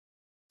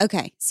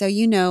Okay, so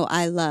you know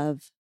I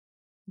love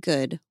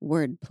good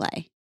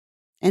wordplay.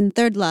 And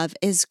Third Love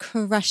is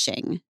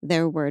crushing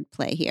their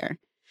wordplay here.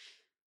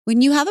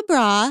 When you have a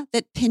bra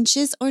that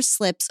pinches or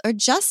slips or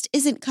just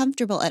isn't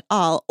comfortable at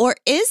all, or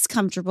is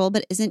comfortable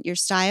but isn't your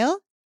style,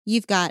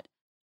 you've got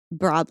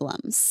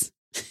problems.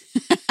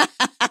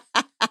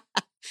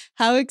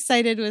 How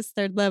excited was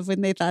Third Love when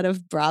they thought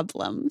of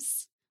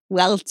problems?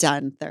 Well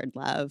done, Third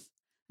Love.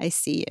 I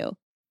see you.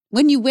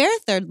 When you wear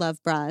Third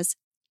Love bras,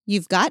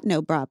 you've got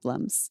no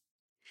problems.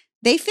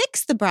 They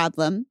fix the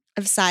problem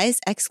of size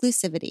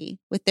exclusivity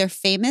with their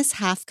famous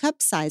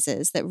half-cup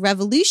sizes that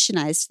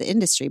revolutionized the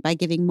industry by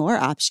giving more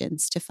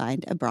options to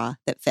find a bra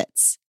that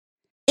fits.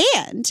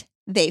 And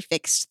they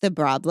fixed the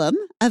problem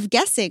of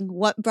guessing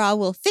what bra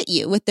will fit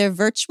you with their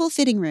virtual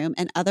fitting room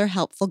and other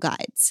helpful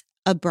guides.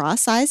 A bra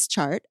size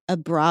chart, a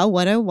Bra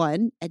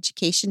 101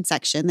 education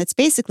section that's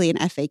basically an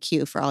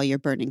FAQ for all your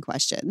burning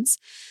questions,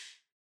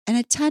 and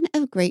a ton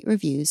of great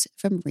reviews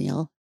from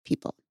real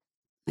people.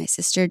 My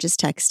sister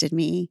just texted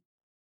me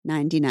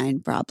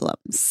 99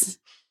 problems,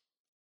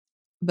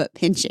 but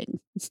pinching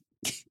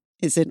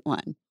isn't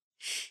one.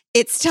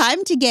 It's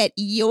time to get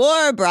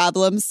your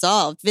problem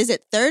solved.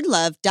 Visit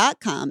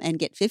thirdlove.com and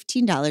get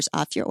 $15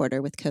 off your order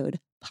with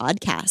code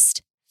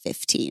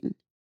podcast15.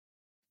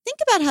 Think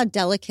about how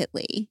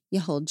delicately you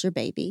hold your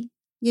baby,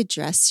 you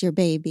dress your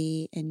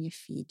baby, and you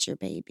feed your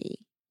baby.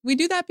 We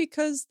do that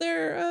because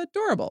they're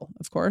adorable,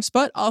 of course,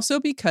 but also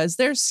because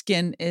their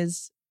skin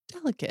is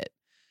delicate.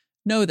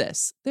 Know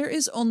this, there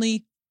is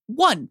only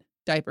one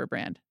diaper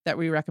brand that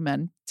we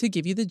recommend to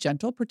give you the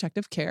gentle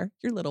protective care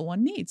your little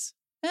one needs.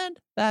 And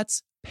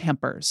that's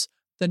Pampers,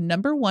 the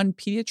 #1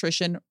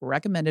 pediatrician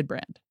recommended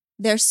brand.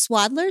 Their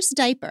Swaddler's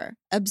diaper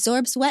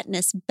absorbs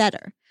wetness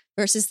better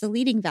versus the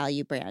leading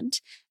value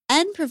brand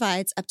and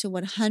provides up to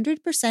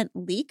 100%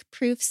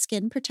 leak-proof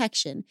skin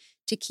protection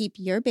to keep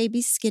your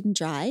baby's skin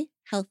dry,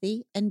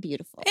 healthy, and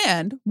beautiful.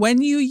 And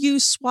when you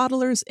use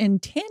Swaddlers in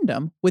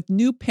tandem with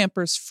new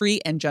Pampers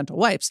Free and Gentle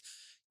wipes,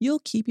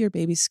 you'll keep your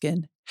baby's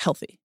skin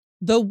healthy.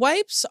 The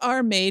wipes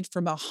are made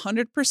from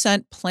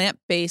 100%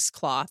 plant-based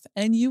cloth,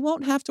 and you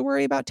won't have to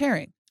worry about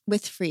tearing.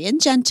 With Free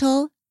and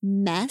Gentle,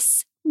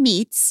 mess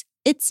meets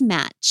its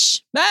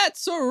match.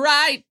 That's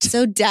right.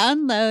 So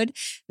download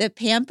the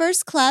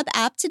Pampers Club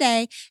app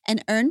today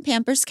and earn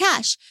Pampers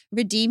Cash.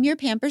 Redeem your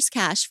Pampers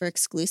Cash for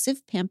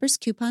exclusive Pampers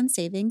coupon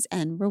savings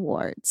and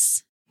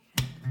rewards.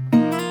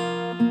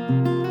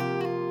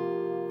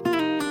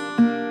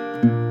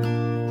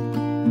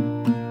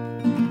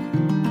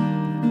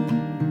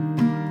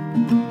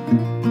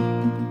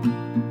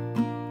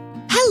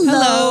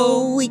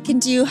 Hello. We can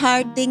do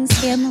hard things,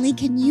 family.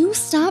 Can you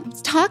stop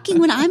talking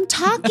when I'm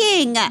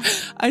talking?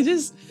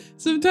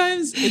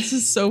 Sometimes it's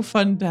just so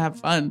fun to have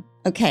fun.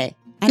 Okay.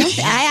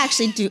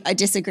 I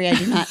disagree. I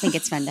do not think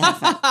it's fun to have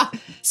fun.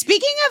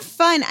 Speaking of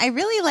fun, I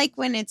really like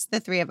when it's the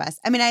three of us.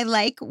 I mean, I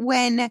like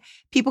when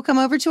people come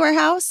over to our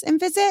house and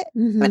visit,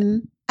 but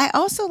I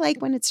also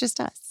like when it's just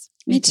us.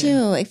 Me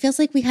too. It feels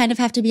like we kind of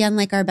have to be on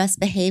like our best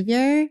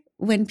behavior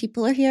when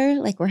people are here,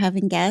 like we're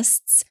having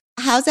guests.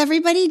 How's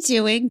everybody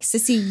doing?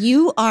 Sissy,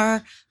 you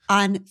are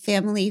on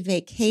family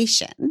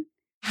vacation.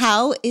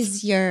 How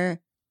is your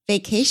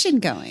vacation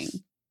going?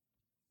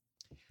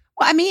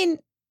 Well, I mean,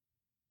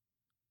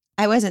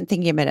 I wasn't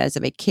thinking of it as a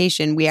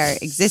vacation. We are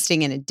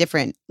existing in a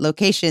different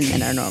location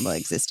than our normal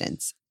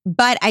existence.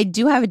 But I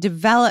do have a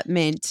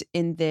development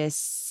in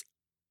this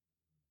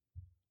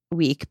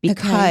week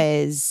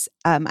because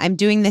I'm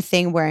doing the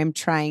thing where I'm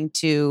trying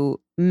to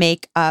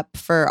make up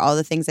for all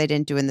the things I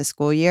didn't do in the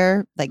school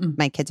year. Like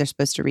my kids are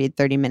supposed to read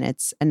 30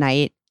 minutes a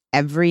night,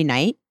 every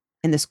night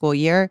in the school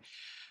year,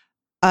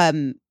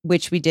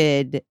 which we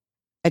did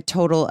a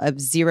total of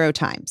 0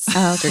 times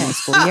during the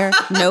school year.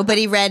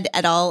 Nobody read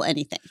at all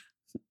anything.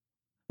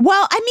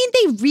 Well, I mean,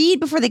 they read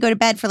before they go to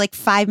bed for like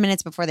 5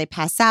 minutes before they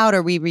pass out,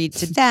 or we read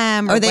to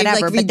them, or they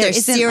whatever. Like read their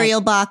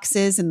cereal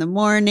boxes in the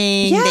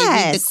morning. Yes,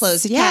 they read the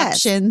closed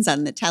captions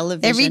on the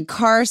television. They read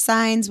car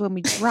signs when we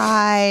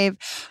drive.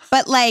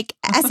 But like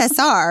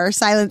SSR,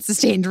 silent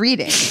sustained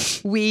reading,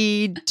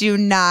 we do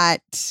not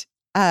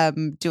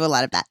do a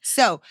lot of that.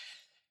 So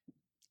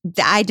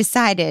I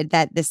decided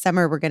that this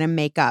summer we're going to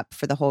make up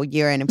for the whole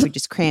year. And if we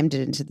just crammed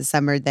it into the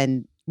summer,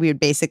 then we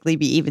would basically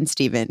be even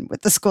Steven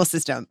with the school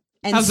system.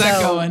 And how's that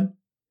going?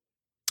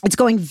 It's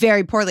going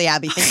very poorly,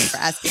 Abby. Thank you for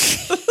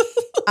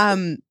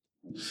asking.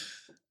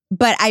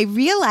 But I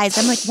realized,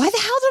 I'm like, why the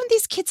hell don't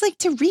these kids like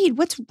to read?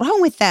 What's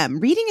wrong with them?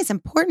 Reading is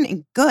important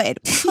and good.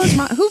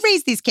 Who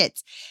raised these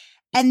kids?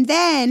 And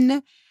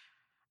then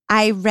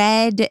I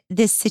read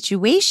this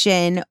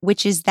situation,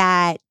 which is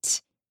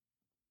that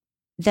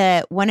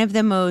one of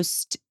the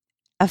most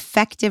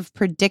effective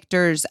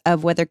predictors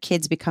of whether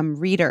kids become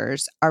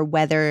readers are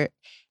whether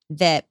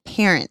the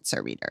parents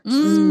are readers,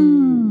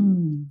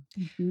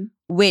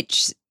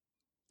 which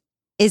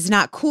is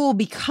not cool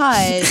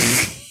because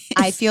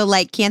I feel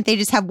like, can't they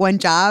just have one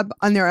job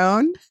on their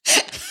own?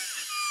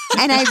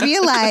 And I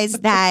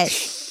realized that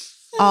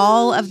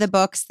all of the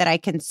books that I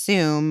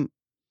consume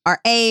are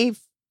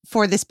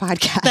for this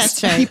podcast.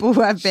 That's right. People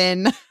who have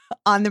been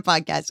on the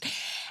podcast.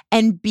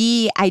 And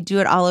B, I do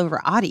it all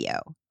over audio.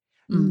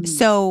 Mm.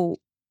 So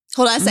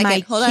Hold on a my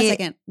second. Hold on a kid-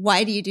 second.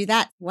 Why do you do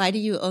that? Why do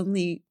you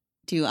only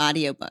do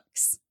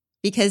audiobooks?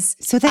 Because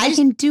so that I just-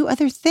 can do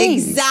other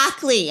things.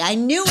 Exactly. I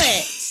knew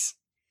it.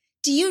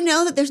 Do you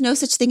know that there's no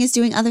such thing as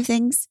doing other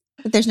things?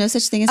 That there's no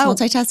such thing as Oh.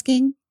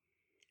 multitasking?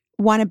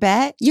 Want to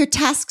bet? You're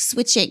task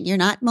switching. You're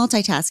not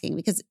multitasking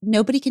because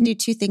nobody can do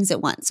two things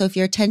at once. So if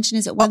your attention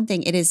is at one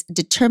thing, it is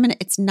determinate.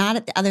 It's not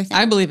at the other thing.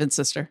 I believe in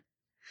sister.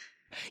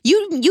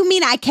 You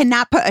mean I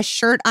cannot put a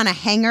shirt on a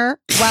hanger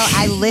while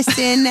I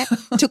listen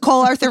to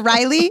Cole Arthur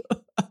Riley?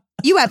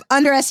 You have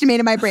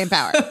underestimated my brain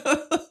power.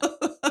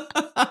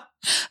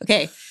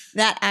 Okay.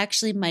 That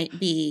actually might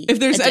be If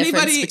there's a difference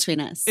anybody- between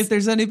us. If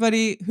there's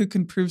anybody who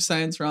can prove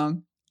science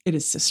wrong, it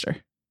is sister.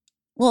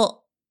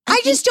 Well, I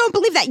just don't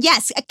believe that.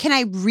 Yes. Can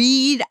I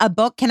read a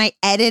book? Can I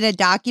edit a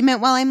document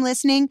while I'm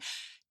listening?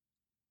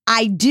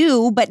 I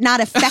do, but not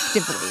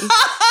effectively.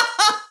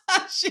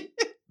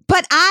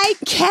 But I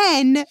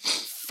can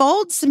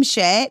fold some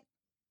shit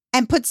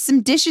and put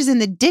some dishes in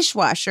the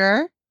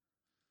dishwasher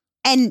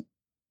and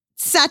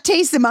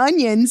saute some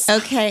onions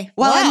okay.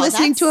 while I'm Wow,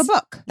 listening to a that's-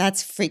 book.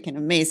 That's freaking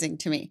amazing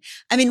to me.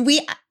 I mean,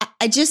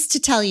 I just to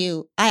tell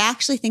you, I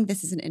actually think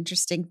this is an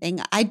interesting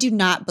thing. I do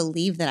not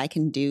believe that I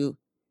can do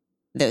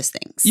those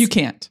things. You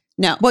can't.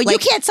 No. Well, like, you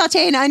can't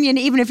saute an onion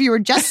even if you were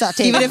just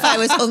sauteing. even if I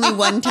was only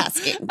one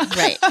tasking,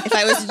 right? If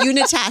I was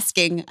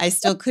unitasking, I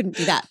still couldn't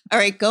do that. All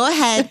right, go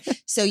ahead.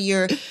 So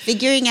you're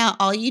figuring out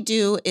all you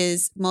do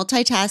is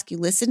multitask. You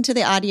listen to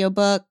the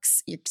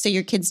audiobooks so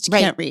your kids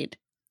Right. can't read.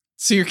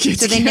 So your kids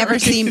So they can't never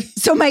read. seem.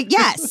 So my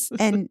yes,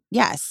 and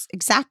yes,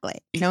 exactly.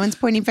 No one's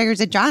pointing fingers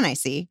at John. I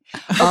see.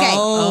 Okay,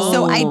 Oh.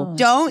 so I Oh.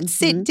 don't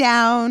sit Mhm.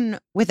 down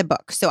with a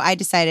book. So I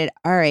decided,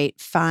 all right,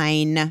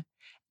 fine,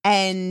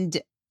 and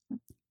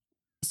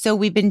so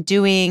we've been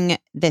doing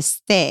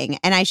this thing,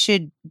 and I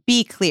should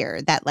be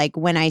clear that, like,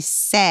 when I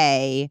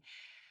say,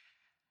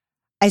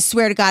 I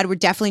swear to God, we're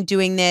definitely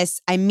doing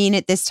this. I mean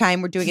it this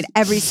time. We're doing it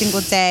every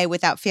single day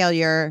without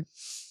failure.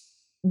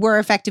 We're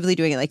effectively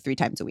doing it like 3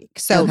 times a week.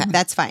 So Okay.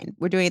 that's fine.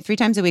 We're doing it 3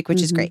 times a week,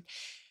 which is Mhm. great.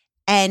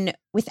 And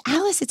with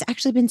Alice, it's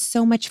actually been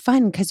so much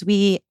fun because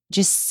we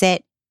just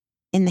sit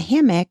in the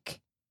hammock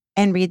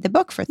and read the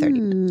book for 30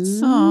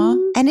 minutes. Aw.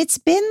 And it's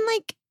been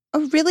like a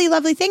really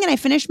lovely thing. And I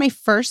finished my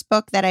first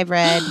book that I've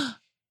read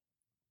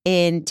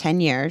in 10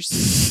 years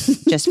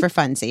just for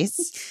funsies.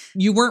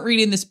 You weren't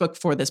reading this book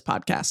for this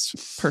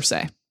podcast, per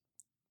se.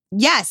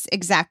 Yes,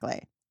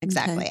 exactly.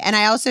 Exactly. And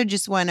I also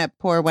just want to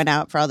pour one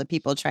out for all the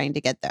people trying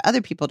to get the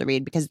other people to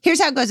read, because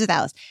here's how it goes with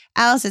Alice.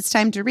 Alice, it's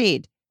time to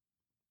read.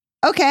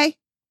 Okay.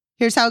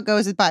 Here's how it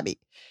goes with Bobby.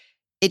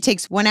 It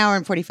takes 1 hour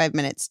and 45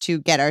 minutes to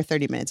get our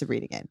 30 minutes of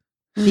reading in,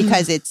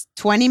 because it's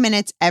 20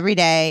 minutes every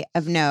day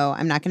of no,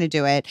 I'm not going to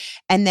do it.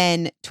 And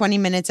then 20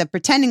 minutes of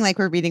pretending like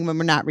we're reading when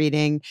we're not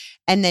reading.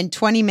 And then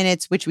 20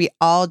 minutes, which we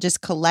all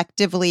just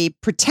collectively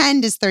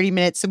pretend is 30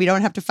 minutes so we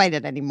don't have to fight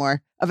it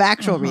anymore, of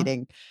actual Uh-huh.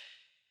 reading.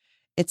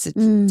 It's a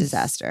Mm.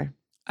 disaster.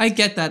 I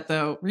get that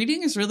though.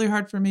 Reading is really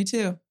hard for me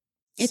too.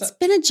 It's So-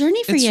 been a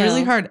journey for it's you.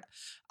 really hard.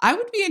 I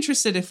would be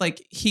interested if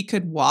like he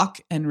could walk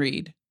and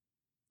read.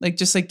 Like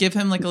just like give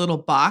him like a little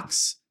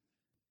box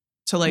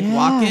to like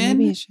walk Yeah,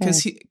 maybe in, you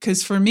should.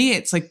 because for me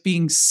it's like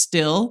being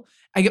still.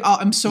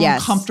 I'm so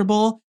Yes.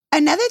 uncomfortable.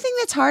 Another thing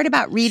that's hard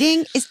about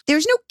reading is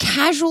there's no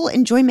casual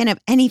enjoyment of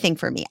anything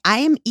for me. I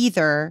am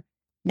either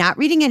not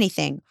reading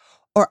anything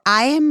or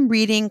I am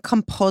reading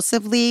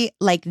compulsively,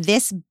 like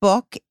this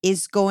book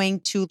is going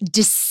to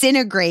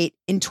disintegrate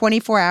in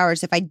 24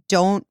 hours if I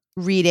don't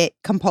read it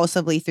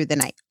compulsively through the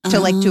night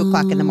till like 2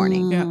 o'clock in the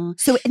morning. Yeah. Oh.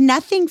 So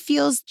nothing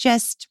feels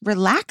just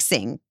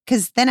relaxing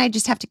because then I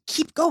just have to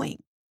keep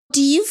going.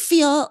 Do you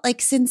feel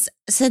like since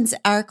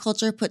our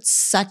culture puts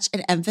such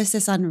an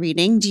emphasis on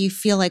reading, do you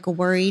feel like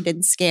worried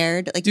and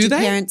scared? Like Do they?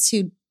 parents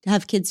who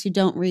have kids who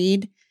don't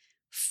read,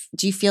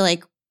 do you feel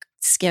like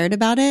scared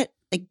about it?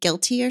 Like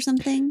guilty or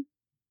something?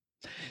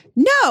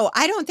 No,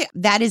 I don't think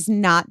that is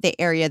not the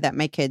area that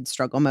my kids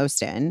struggle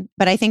most in.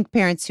 But I think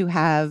parents who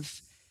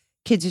have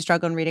kids who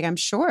struggle in reading, I'm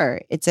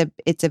sure it's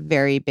a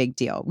very big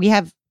deal. We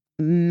have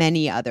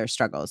many other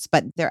struggles,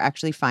 but they're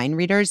actually fine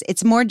readers.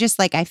 It's more just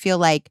like I feel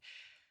like,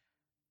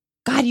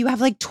 God, you have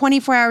like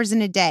 24 hours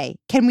in a day.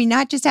 Can we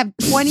not just have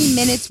 20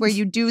 minutes where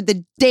you do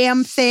the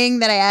damn thing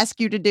that I ask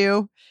you to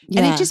do?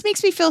 And it just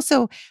makes me feel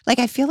so like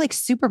I feel like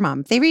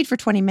Supermom. If they read for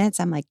 20 minutes,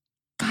 I'm like,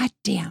 God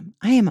damn,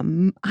 I am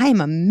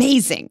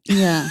amazing.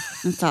 Yeah,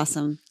 that's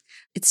awesome.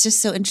 It's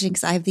just so interesting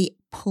because I have the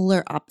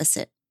polar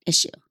opposite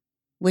issue,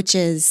 which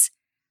is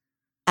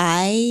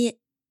I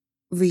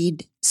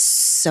read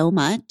so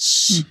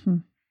much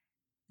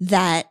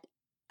that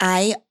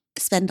I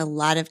spend a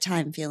lot of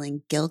time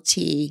feeling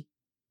guilty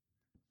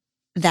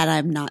that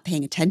I'm not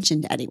paying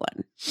attention to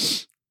anyone,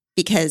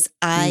 because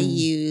I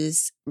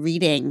use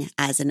reading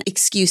as an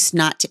excuse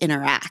not to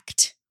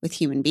interact with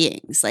human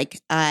beings.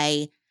 Like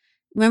I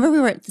Remember we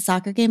were at the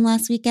soccer game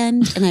last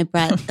weekend and I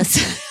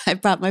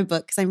brought my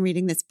book because I'm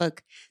reading this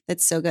book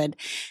that's so good.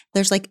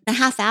 There's like a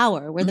half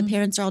hour where the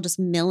parents are all just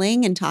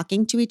milling and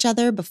talking to each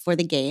other before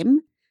the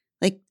game,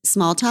 like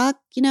small talk,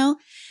 you know?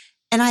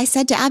 And I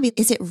said to Abby,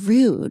 is it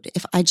rude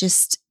if I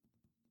just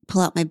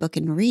pull out my book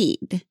and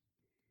read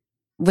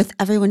with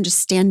everyone just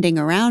standing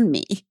around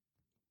me?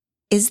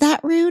 Is that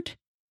rude?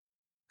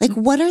 Like,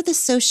 what are the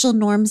social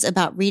norms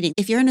about reading?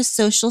 If you're in a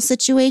social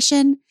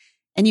situation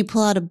and you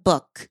pull out a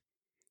book,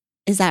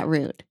 is that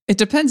rude? It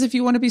depends if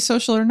you want to be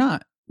social or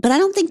not. But I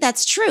don't think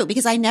that's true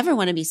because I never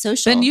want to be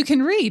social. Then you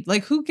can read.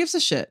 Like, who gives a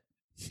shit?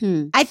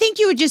 I think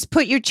you would just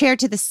put your chair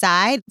to the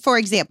side. For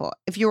example,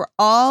 if you were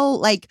all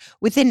like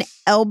within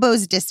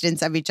elbows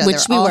distance of each other,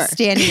 Which we all were.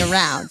 standing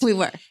around. We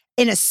were.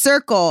 In a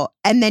circle,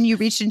 and then you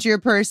reached into your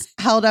purse,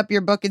 held up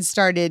your book and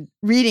started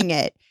reading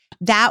it,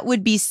 that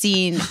would be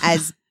seen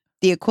as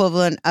the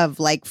equivalent of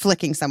like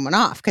flicking someone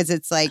off because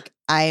it's like,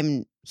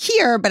 I'm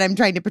here, but I'm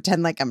trying to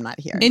pretend like I'm not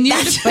here. In your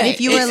But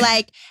if you were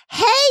like,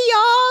 hey,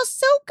 y'all,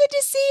 so good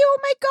to see you. Oh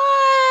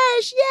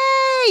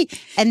my gosh, yay.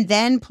 And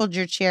then pulled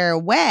your chair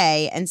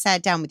away and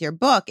sat down with your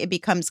book, it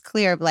becomes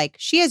clear of like,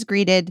 she has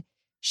greeted,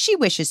 she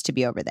wishes to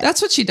be over there.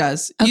 That's what she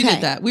does. You Okay.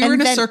 did that. We And were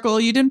in a then- circle.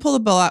 You didn't pull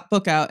the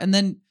book out. And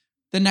then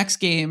the next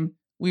game,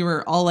 we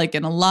were all like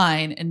in a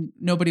line and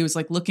nobody was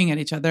like looking at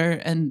each other.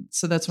 And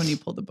so that's when you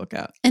pulled the book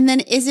out. And then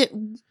is it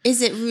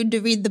rude to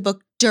read the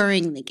book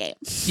during the game?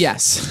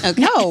 Yes.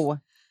 Okay. No.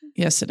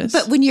 Yes, it is.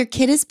 But when your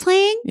kid is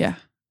playing? yeah.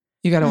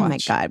 You got to Oh watch. my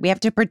God. We have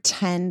to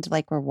pretend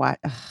like we're what?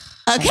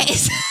 Okay.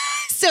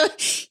 So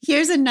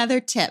here's another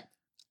tip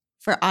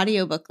for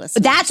audiobook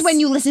listeners. That's when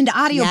you listen to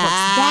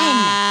audiobooks.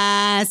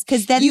 Yes.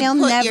 Because then You they'll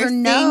put never your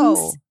know.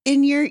 things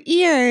in your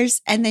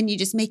ears and then you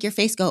just make your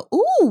face go,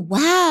 ooh,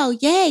 wow,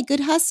 yay,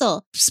 good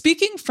hustle.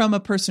 Speaking from a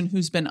person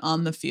who's been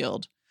on the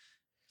field,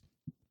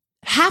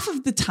 half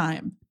of the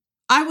time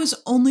I was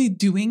only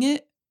doing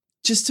it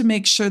just to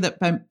make sure that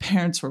my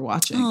parents were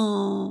watching.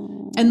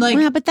 Oh. And like,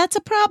 Yeah, but that's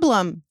a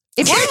problem.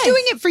 If Why? they're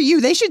doing it for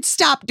you, they should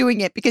stop doing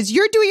it because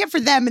you're doing it for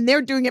them and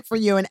they're doing it for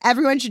you. And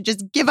everyone should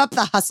just give up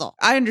the hustle.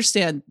 I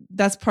understand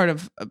that's part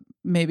of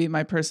maybe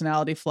my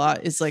personality flaw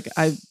is like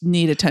I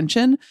need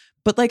attention,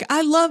 but like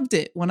I loved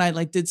it when I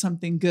like did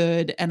something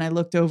good and I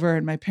looked over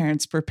and my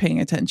parents were paying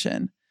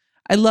attention.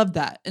 I love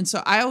that. And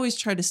so I always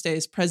try to stay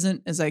as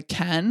present as I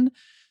can.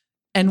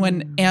 And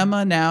when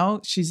Emma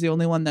now, she's the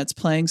only one that's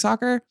playing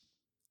soccer,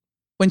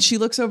 when she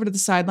looks over to the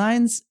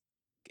sidelines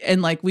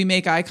and like we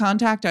make eye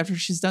contact after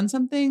she's done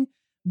something,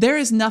 there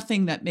is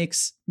nothing that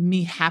makes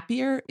me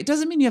happier. It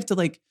doesn't mean you have to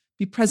like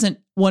be present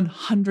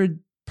 100%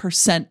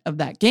 of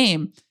that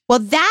game. Well,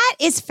 that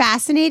is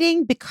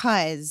fascinating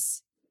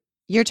because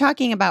you're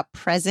talking about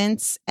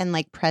presence and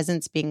like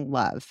presence being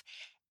love.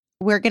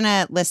 We're going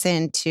to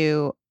listen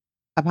to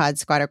a Pod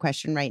Squatter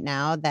question right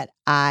now that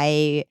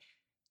I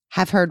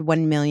have heard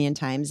 1 million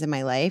times in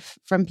my life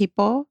from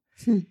people.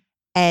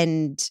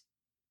 And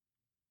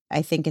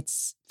I think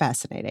it's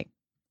fascinating.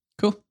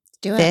 Cool.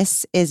 Do it.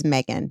 This is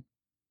Megan.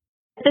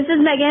 This is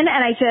Megan,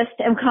 and I just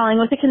am calling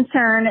with a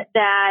concern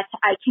that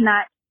I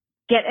cannot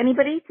get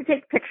anybody to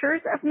take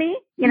pictures of me.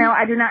 You know,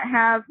 I do not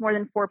have more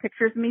than 4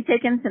 pictures of me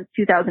taken since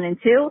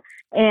 2002.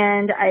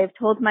 And I have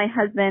told my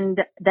husband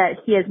that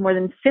he has more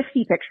than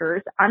 50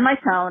 pictures on my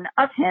phone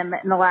of him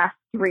in the last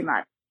 3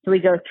 months. So we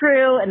go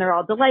through and they're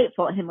all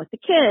delightful. Him with the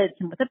kids,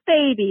 him with a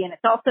baby, and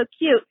it's all so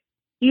cute.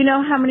 Do you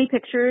know how many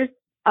pictures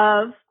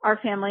of our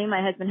family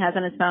my husband has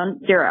on his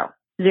phone?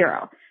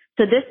 Zero.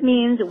 So this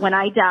means when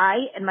I die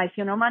in my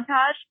funeral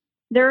montage,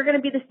 there are going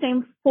to be the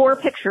same 4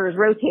 pictures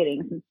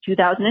rotating since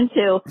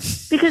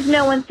 2002 because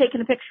no one's taken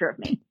a picture of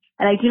me.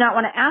 And I do not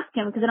want to ask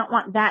him because I don't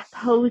want that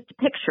posed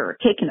picture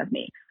taken of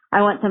me.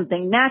 I want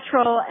something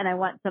natural and I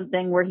want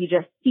something where he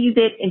just sees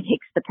it and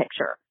takes the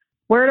picture.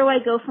 Where do I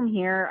go from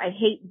here? I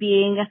hate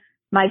being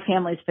my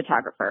family's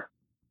photographer.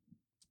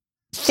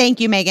 Thank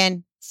you,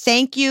 Megan.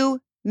 Thank you,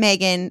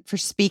 Megan, for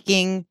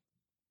speaking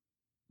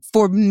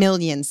for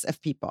millions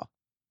of people.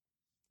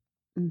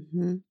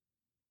 Mm-hmm.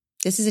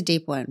 This is a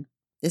deep one.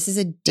 This is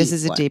a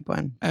deep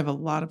one. I have a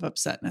lot of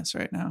upsetness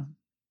right now.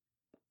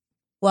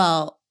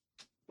 Well,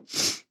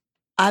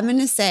 I'm going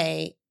to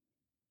say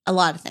a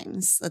lot of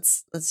things.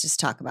 Let's just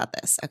talk about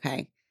this,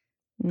 okay?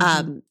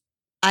 Mm-hmm.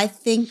 I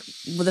think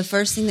the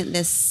first thing that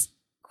this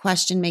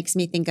question makes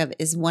me think of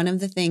is one of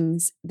the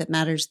things that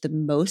matters the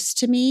most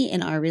to me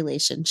in our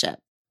relationship.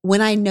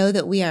 When I know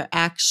that we are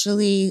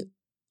actually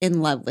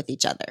in love with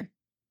each other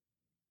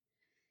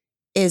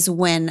is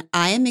when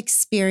I am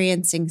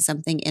experiencing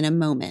something in a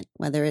moment,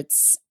 whether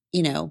it's,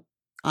 you know,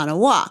 on a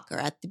walk or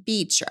at the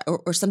beach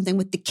or something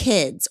with the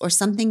kids or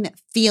something that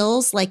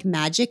feels like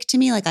magic to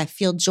me, like I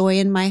feel joy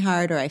in my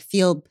heart or I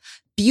feel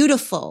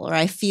beautiful or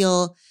I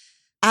feel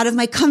out of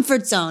my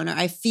comfort zone or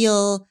I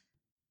feel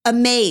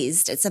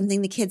amazed at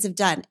something the kids have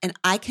done. And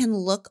I can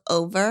look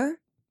over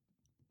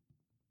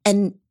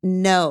and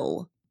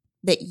know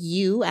that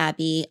you,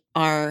 Abby,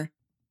 are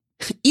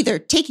either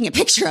taking a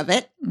picture of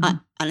it,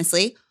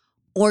 honestly,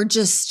 or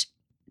just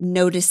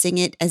noticing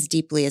it as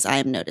deeply as I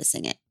am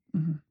noticing it.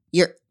 Mm-hmm.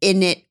 You're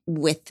in it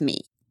with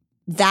me.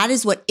 That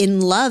is what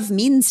in love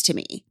means to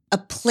me, a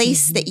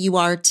place that you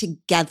are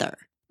together.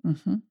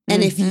 Mm-hmm.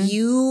 And if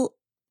you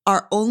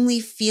are only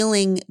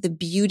feeling the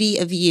beauty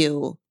of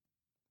you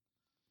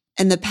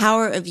and the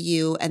power of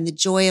you and the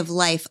joy of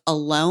life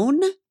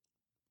alone,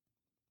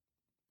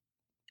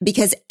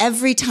 because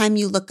every time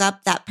you look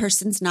up, that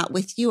person's not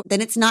with you,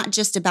 then it's not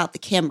just about the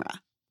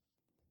camera.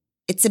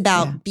 It's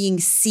about being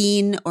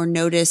seen or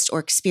noticed or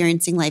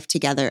experiencing life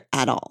together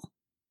at all.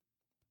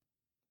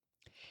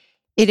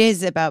 It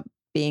is about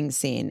being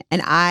seen.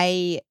 And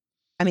I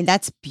mean,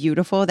 that's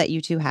beautiful that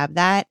you two have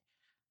that.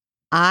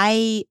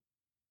 I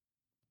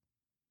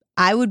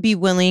would be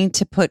willing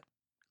to put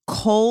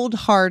cold,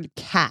 hard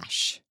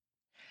cash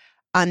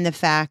on the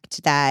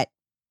fact that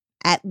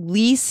at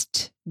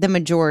least the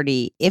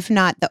majority, if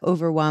not the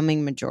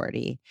overwhelming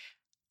majority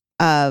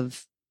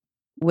of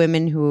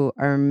women who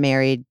are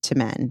married to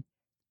men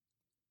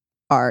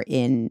are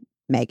in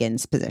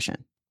Megan's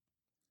position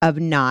of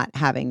not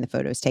having the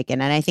photos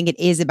taken. And I think it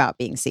is about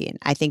being seen.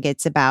 I think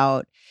it's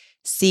about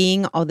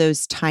seeing all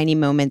those tiny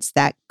moments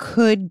that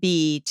could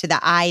be, to the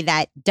eye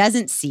that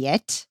doesn't see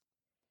it,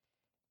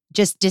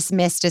 just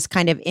dismissed as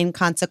kind of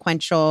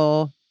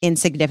inconsequential,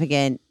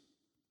 insignificant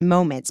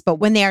moments. But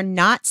when they are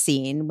not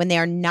seen, when they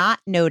are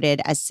not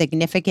noted as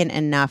significant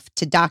enough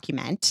to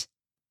document,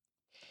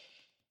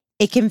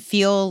 it can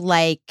feel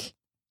like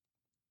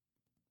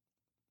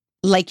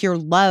your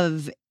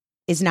love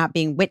is not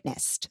being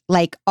witnessed.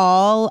 Like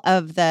all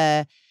of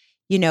the,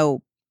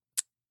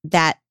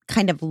 that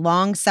kind of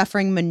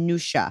long-suffering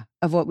minutia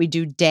of what we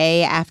do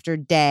day after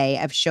day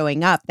of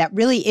showing up, that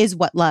really is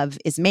what love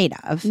is made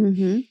of,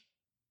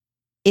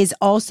 is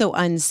also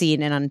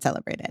unseen and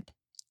uncelebrated.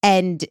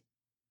 And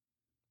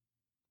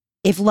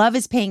if love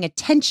is paying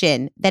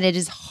attention, then it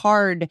is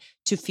hard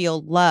to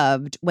feel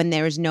loved when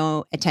there is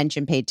no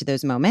attention paid to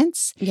those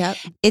moments. Yep.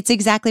 It's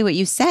exactly what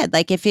you said.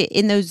 Like if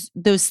in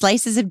those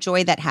slices of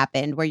joy that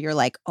happened where you're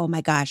like, oh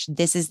my gosh,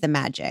 this is the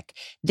magic.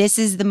 This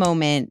is the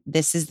moment.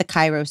 This is the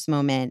Kairos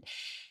moment.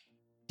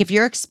 If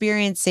you're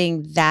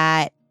experiencing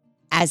that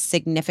as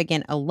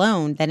significant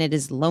alone, then it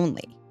is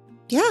lonely.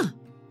 Yeah.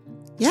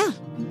 Yeah.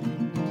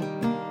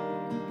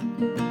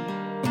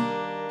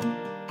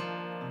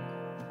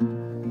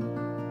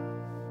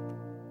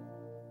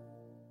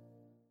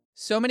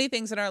 So many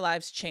things in our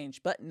lives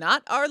change, but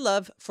not our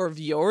love for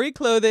Vuori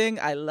clothing.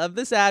 I love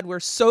this ad. We're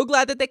so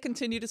glad that they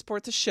continue to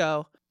support the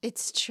show.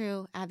 It's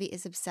true. Abby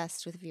is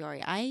obsessed with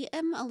Vuori. I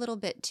am a little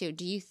bit too.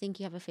 Do you think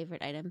you have a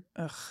favorite item?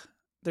 Ugh,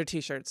 they're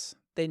t-shirts.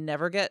 They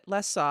never get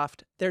less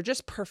soft. They're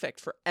just perfect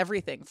for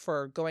everything,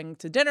 for going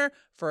to dinner,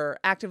 for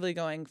actively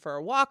going for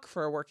a walk,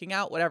 for working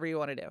out, whatever you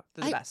want to do.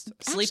 They're the best.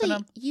 Sleep in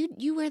them.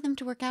 You wear them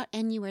to work out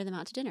and you wear them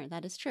out to dinner.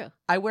 That is true.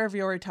 I wear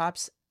Vuori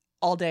tops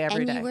all day,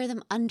 every day. And you wear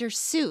them under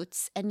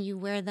suits and you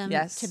wear them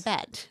to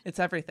bed. It's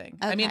everything.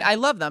 Okay. I mean, I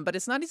love them, but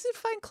it's not easy to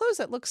find clothes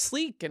that look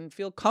sleek and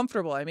feel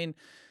comfortable. I mean,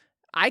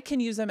 I can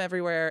use them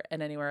everywhere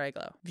and anywhere I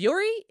go.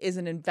 Vuori is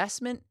an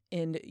investment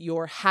in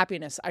your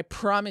happiness. I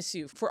promise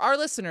you. For our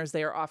listeners,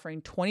 they are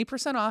offering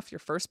 20% off your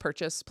first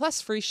purchase,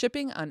 plus free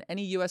shipping on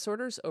any U.S.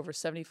 orders over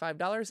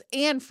 $75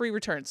 and free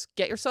returns.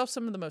 Get yourself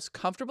some of the most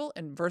comfortable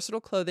and versatile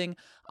clothing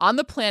on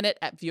the planet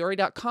at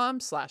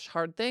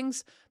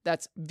vuori.com/hardthings.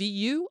 That's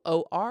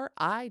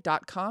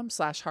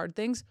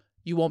VUORI.com/hardthings.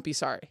 You won't be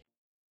sorry.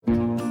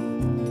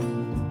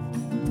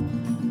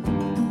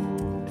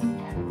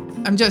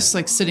 I'm just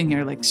like sitting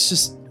here, like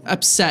just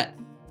upset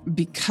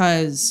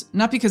because,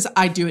 not because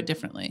I do it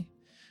differently,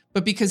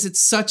 but because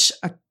it's such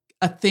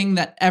a thing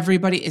that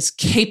everybody is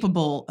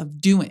capable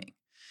of doing,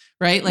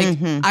 right? Like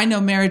I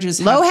know marriages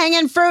have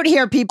low-hanging fruit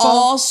here, people.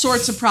 All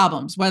sorts of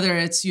problems, whether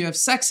it's you have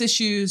sex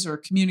issues or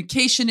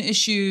communication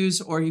issues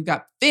or you've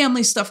got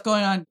family stuff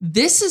going on.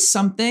 This is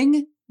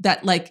something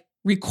that like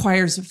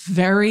requires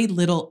very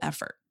little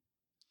effort.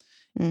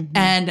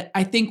 And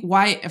I think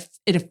why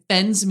it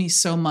offends me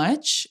so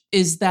much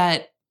is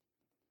that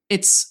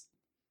it's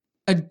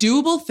a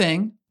doable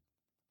thing.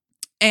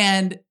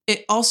 And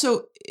it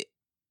also,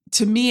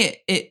 to me,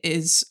 it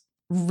is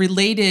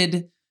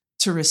related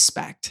to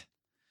respect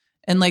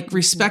and like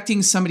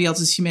respecting somebody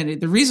else's humanity.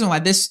 The reason why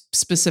this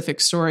specific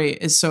story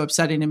is so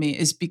upsetting to me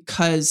is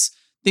because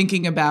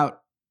thinking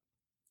about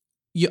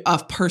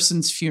a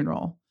person's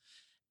funeral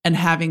and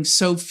having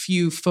so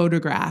few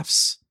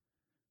photographs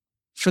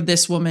for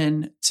this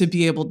woman to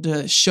be able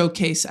to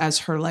showcase as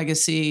her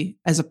legacy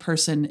as a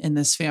person in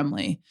this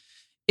family.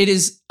 It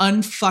is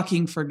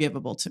unfucking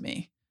forgivable to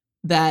me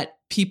that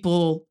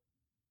people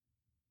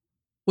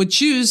would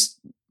choose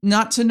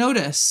not to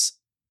notice.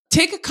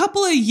 Take a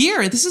couple of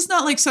years. This is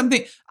not like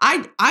something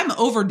I'm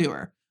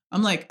overdoer.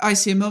 I'm like, I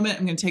see a moment,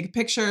 I'm going to take a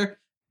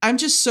picture. I'm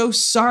just so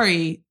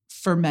sorry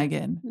for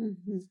Megan.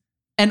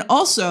 And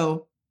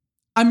also,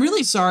 I'm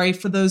really sorry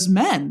for those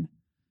men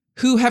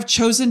who have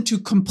chosen to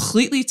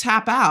completely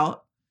tap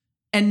out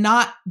and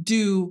not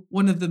do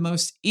one of the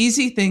most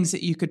easy things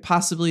that you could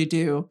possibly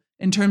do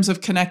in terms of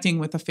connecting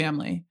with a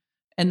family.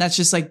 And that's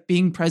just like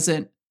being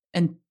present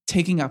and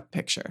taking a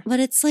picture.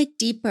 But it's like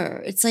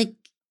deeper. It's like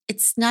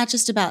it's not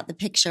just about the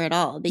picture at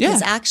all,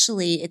 because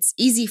actually it's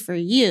easy for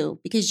you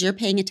because you're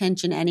paying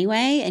attention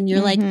anyway. And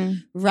you're like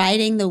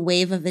riding the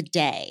wave of a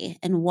day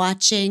and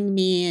watching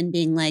me and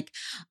being like,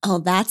 oh,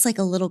 that's like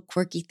a little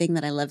quirky thing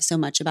that I love so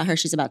much about her.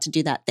 She's about to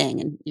do that thing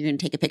and you're going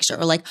to take a picture.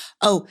 Or like,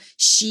 oh,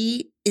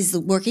 she is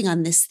working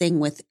on this thing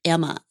with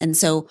Emma. And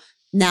so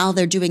now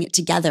they're doing it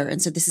together.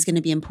 And so this is going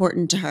to be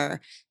important to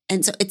her.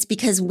 And so it's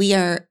because we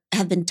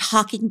have been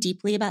talking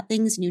deeply about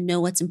things, and you know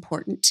what's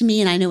important to me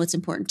and I know what's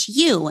important to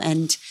you.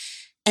 And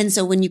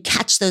so when you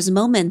catch those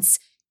moments,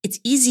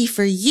 it's easy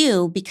for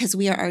you because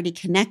we are already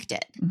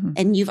connected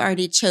and you've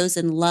already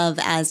chosen love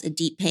as a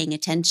deep paying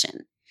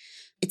attention.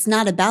 It's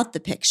not about the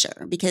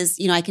picture because,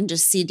 you know, I can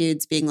just see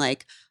dudes being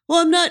like, well,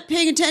 I'm not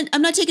paying attention.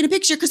 I'm not taking a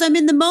picture because I'm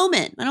in the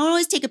moment. I don't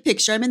always take a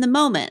picture. I'm in the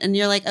moment. And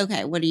you're like,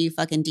 okay, what are you,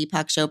 fucking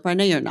Deepak Chopra?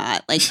 No, you're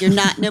not. Like, you're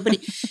not, nobody,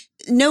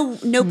 no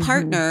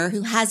partner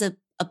who has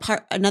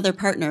another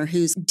partner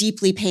who's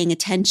deeply paying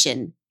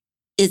attention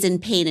is in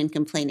pain and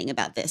complaining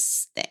about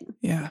this thing.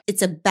 Yeah.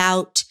 It's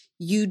about,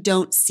 you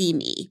don't see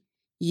me.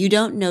 You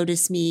don't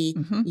notice me.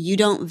 You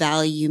don't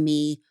value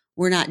me.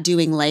 We're not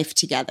doing life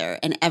together.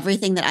 And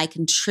everything that I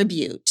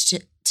contribute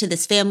to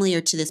this family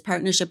or to this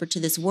partnership or to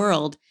this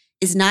world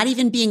is not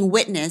even being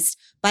witnessed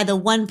by the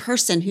one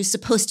person who's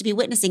supposed to be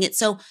witnessing it.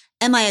 So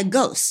am I a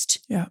ghost?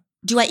 Yeah.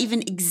 Do I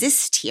even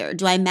exist here?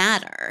 Do I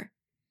matter?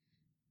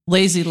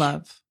 Lazy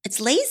love. It's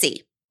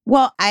lazy.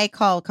 Well, I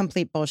call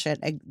complete bullshit,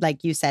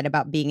 like you said,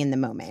 about being in the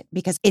moment,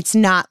 because it's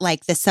not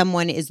like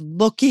someone is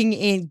looking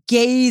in,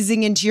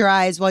 gazing into your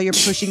eyes while you're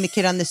pushing the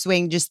kid on the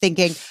swing, just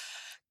thinking,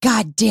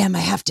 God damn, I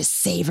have to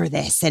savor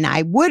this. And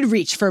I would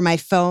reach for my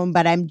phone,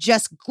 but I'm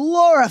just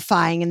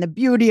glorifying in the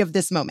beauty of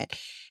this moment.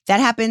 That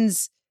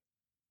happens,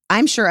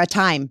 I'm sure, a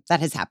time that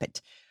has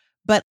happened.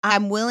 But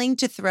I'm willing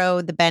to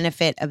throw the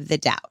benefit of the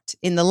doubt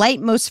in the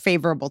light most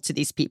favorable to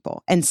these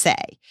people and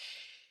say,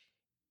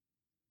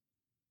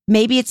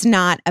 maybe it's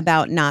not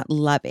about not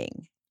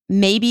loving.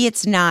 Maybe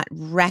it's not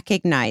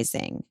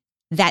recognizing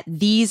that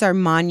these are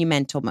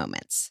monumental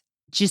moments.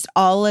 Just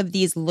all of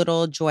these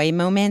little joy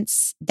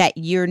moments that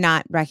you're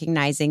not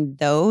recognizing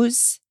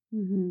those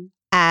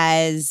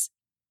as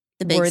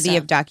The worthy stuff.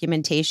 of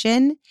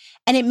documentation.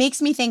 And it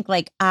makes me think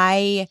like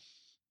I'm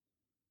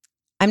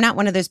not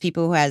one of those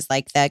people who has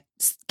like the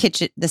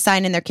kitchen, the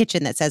sign in their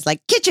kitchen that says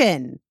like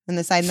kitchen, and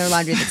the sign in their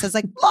laundry that says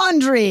like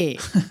laundry.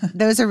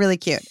 Those are really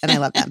cute and I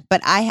love them.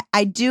 But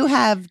I do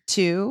have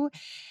two.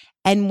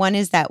 And one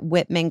is that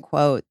Whitman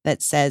quote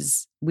that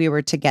says, we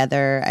were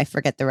together, I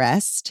forget the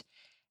rest.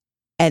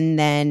 And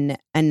then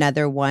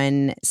another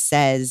one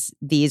says,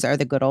 these are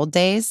the good old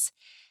days.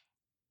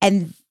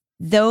 And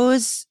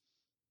those,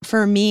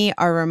 for me,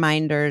 are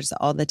reminders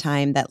all the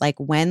time that like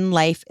when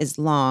life is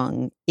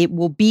long, it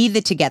will be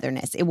the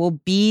togetherness. It will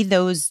be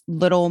those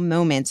little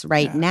moments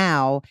right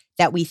now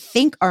that we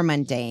think are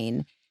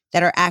mundane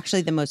that are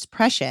actually the most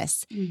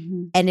precious.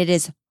 And it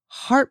is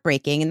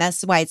heartbreaking. And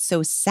that's why it's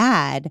so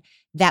sad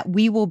that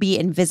we will be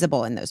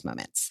invisible in those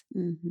moments.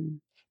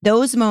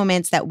 Those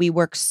moments that we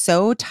work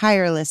so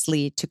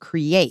tirelessly to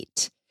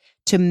create,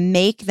 to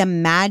make the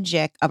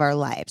magic of our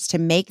lives, to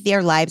make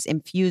their lives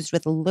infused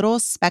with little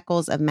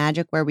speckles of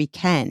magic where we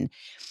can.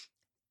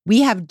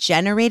 We have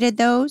generated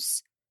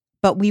those,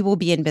 but we will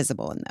be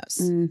invisible in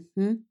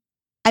those.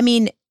 I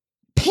mean,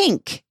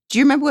 Pink, do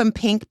you remember when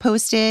Pink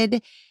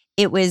posted?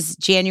 It was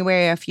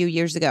January a few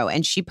years ago,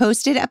 and she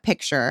posted a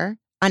picture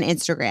on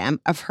Instagram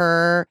of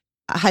her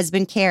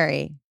husband,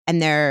 Carrie,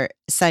 and their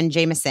son,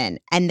 Jameson.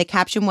 And the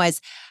caption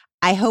was,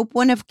 I hope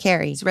one of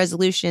Carrie's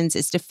resolutions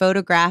is to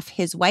photograph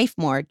his wife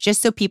more,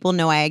 just so people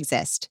know I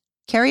exist.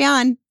 Carry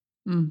on.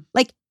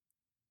 Like,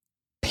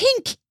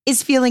 Pink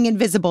is feeling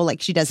invisible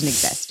like she doesn't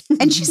exist.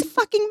 And she's a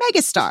fucking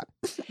megastar,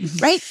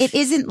 right? It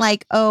isn't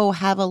like, oh,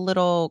 have a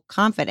little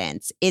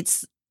confidence.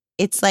 It's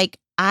like,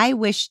 I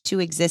wish to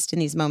exist in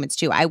these moments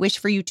too. I wish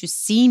for you to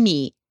see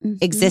me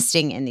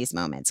existing in these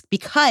moments.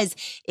 Because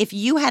if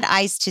you had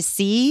eyes to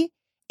see,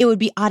 it would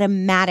be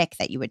automatic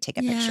that you would take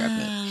a picture of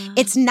me.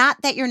 It's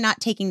not that you're not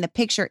taking the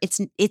picture.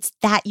 It's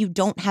that you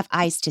don't have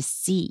eyes to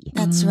see.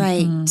 That's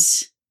right.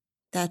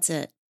 That's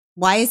it.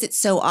 Why is it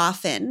so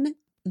often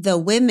the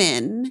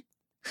women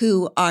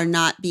who are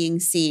not being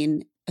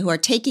seen, who are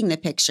taking the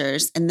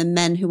pictures, and the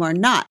men who are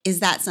not? Is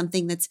that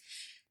something that's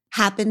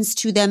happens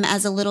to them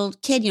as a little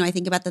kid? You know, I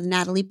think about the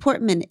Natalie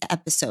Portman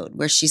episode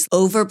where she's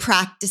over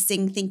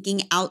practicing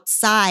thinking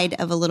outside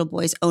of a little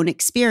boy's own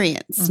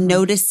experience,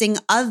 noticing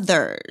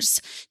others,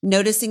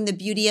 noticing the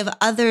beauty of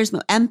others,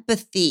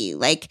 empathy,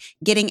 like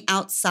getting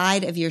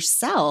outside of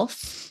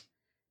yourself.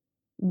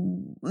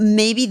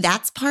 Maybe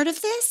that's part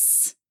of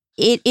this.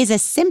 It is a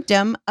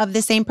symptom of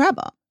the same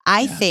problem.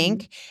 I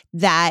think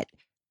that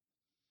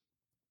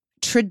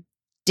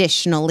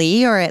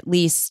traditionally, or at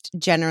least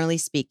generally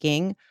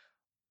speaking,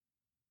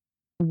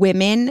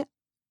 women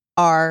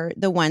are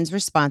the ones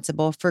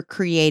responsible for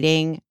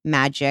creating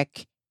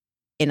magic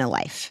in a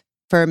life,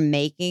 for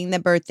making the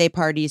birthday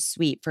parties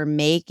sweet, for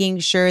making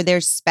sure they're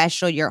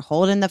special. You're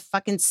holding the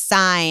fucking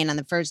sign on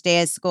the first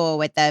day of school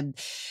with the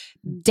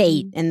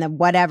date and the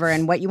whatever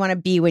and what you want to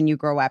be when you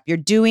grow up. You're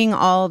doing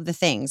all of the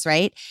things,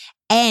 right?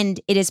 And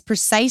it is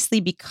precisely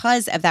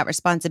because of that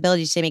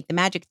responsibility to make the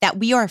magic that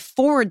we are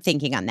forward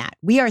thinking on that.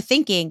 We are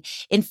thinking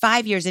in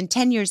 5 years, in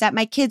 10 years, at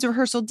my kids'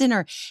 rehearsal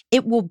dinner,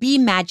 it will be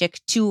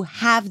magic to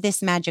have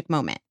this magic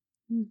moment,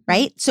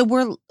 right? So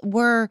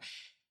we're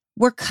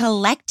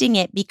collecting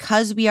it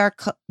because we are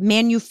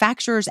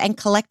manufacturers and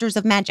collectors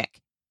of magic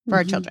for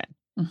our children.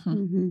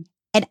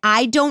 And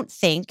I don't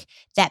think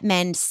that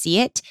men see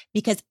it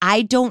because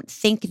I don't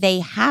think they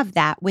have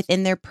that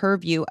within their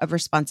purview of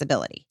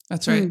responsibility.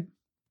 That's right.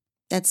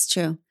 That's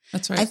true.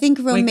 That's right. I think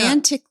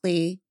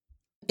romantically,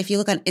 if you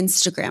look on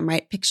Instagram,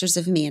 right, pictures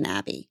of me and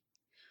Abby.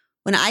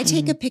 When I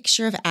take a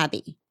picture of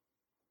Abby,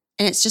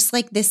 and it's just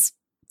like this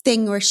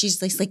thing where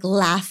she's like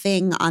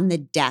laughing on the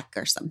deck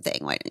or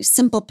something. Right?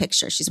 Simple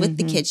picture. She's with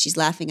the kids. She's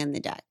laughing on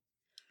the deck.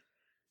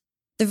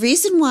 The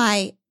reason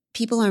why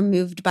people are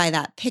moved by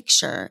that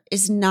picture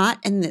is not,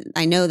 and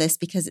I know this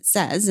because it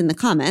says in the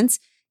comments,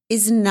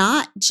 is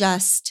not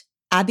just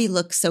Abby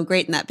looks so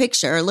great in that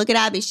picture, or look at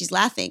Abby, she's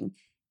laughing.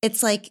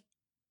 It's like,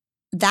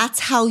 that's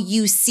how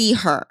you see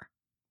her.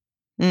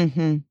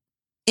 In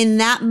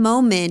that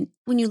moment,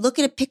 when you look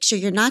at a picture,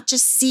 you're not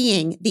just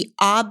seeing the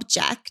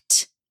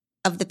object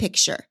of the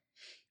picture.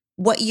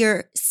 What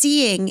you're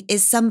seeing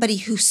is somebody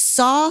who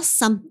saw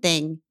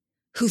something,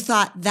 who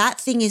thought that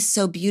thing is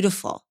so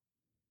beautiful.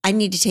 I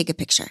need to take a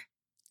picture.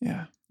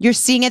 Yeah. You're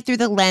seeing it through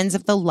the lens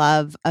of the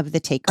love of the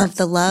taker. Of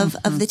the love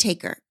of the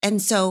taker. And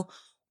so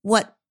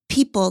what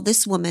people,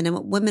 this woman and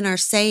what women are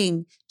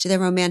saying to their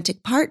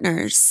romantic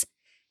partners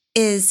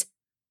is,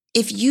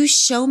 if you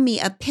show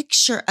me a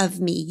picture of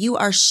me, you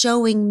are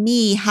showing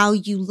me how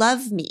you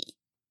love me.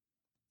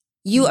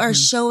 You are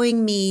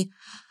showing me,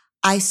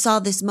 I saw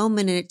this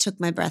moment and it took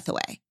my breath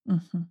away.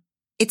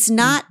 It's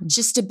not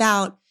just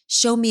about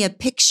show me a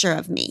picture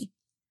of me.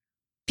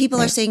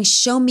 People are saying,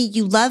 show me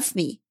you love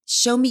me.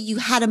 Show me you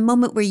had a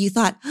moment where you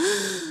thought,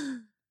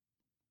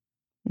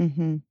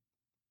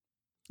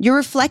 You're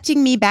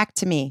reflecting me back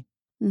to me.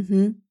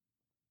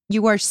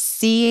 You are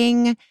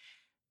seeing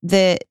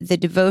the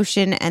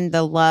devotion and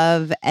the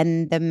love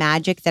and the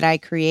magic that I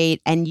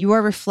create, and you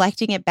are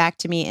reflecting it back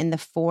to me in the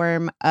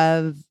form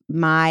of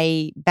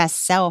my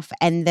best self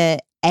and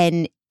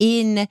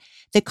in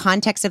the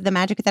context of the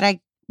magic that I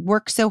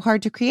work so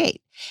hard to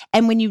create.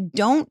 And when you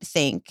don't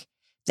think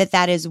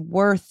that is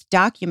worth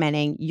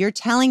documenting, you're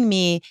telling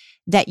me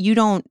that you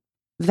don't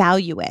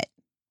value it.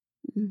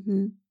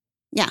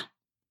 Yeah,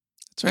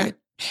 that's right.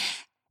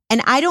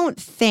 And I don't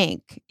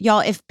think, y'all,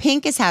 if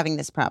Pink is having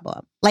this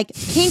problem, like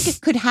Pink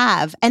could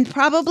have, and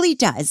probably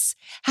does,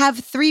 have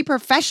 3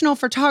 professional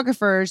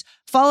photographers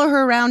follow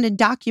her around and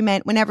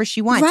document whenever she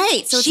wants.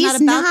 Right. So she's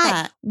it's not about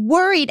that.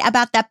 Worried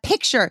about the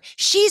picture.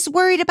 She's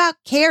worried about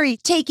Carrie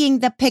taking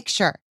the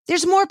picture.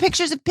 There's more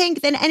pictures of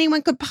Pink than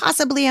anyone could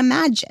possibly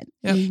imagine.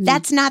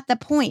 That's not the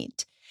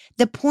point.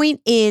 The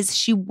point is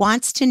she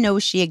wants to know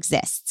she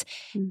exists.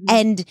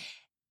 And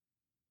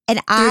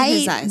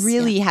I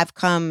really have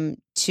come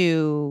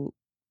to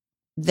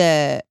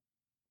the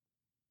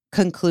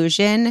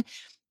conclusion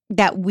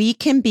that we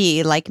can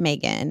be like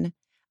Megan,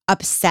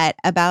 upset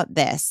about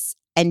this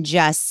and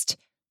just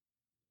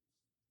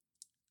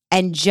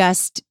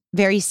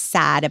very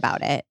sad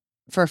about it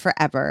for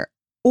forever,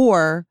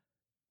 or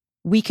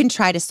we can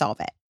try to solve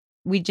it.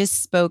 We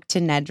just spoke to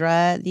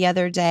Nedra the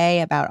other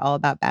day all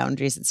about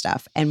boundaries and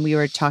stuff, and we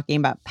were talking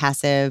about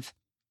passive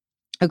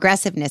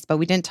aggressiveness, but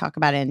we didn't talk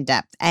about it in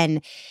depth.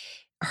 And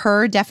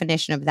her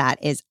definition of that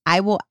is, I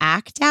will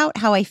act out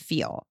how I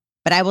feel,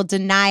 but I will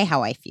deny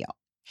how I feel.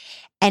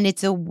 And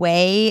it's a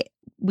way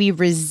we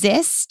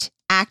resist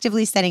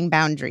actively setting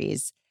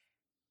boundaries.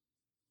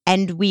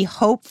 And we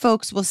hope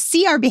folks will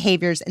see our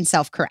behaviors and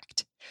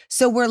self-correct.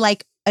 So we're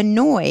like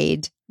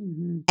annoyed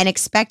and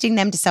expecting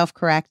them to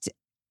self-correct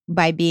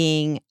by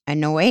being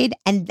annoyed.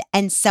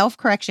 And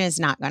self-correction is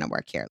not going to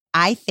work here.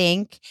 I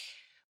think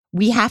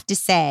we have to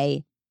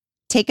say,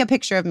 take a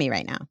picture of me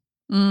right now.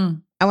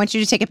 I want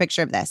you to take a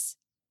picture of this.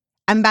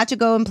 I'm about to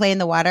go and play in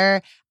the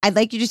water. I'd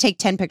like you to take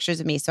 10 pictures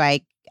of me so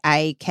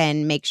I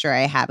can make sure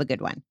I have a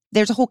good one.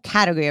 There's a whole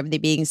category of the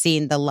being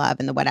seen, the love,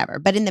 and the whatever.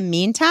 But in the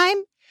meantime,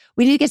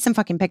 we need to get some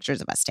fucking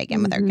pictures of us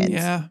taken with our kids.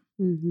 Yeah.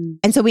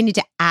 And so we need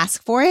to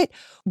ask for it.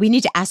 We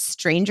need to ask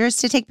strangers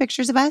to take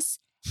pictures of us.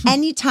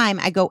 Anytime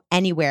I go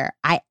anywhere,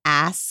 I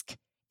ask,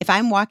 if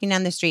I'm walking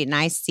down the street and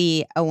I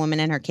see a woman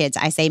and her kids,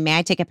 I say, may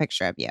I take a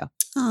picture of you?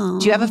 Oh,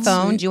 do you have a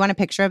phone? sweet. Do you want a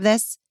picture of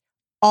this?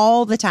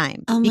 All the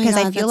time. Oh my because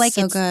God, I feel like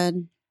so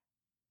good.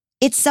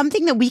 It's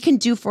something that we can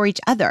do for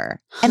each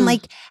other. And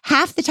like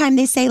half the time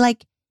they say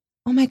like,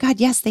 oh my God,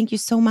 yes, thank you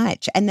so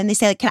much. And then they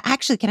say like, can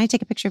I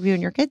take a picture of you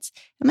and your kids?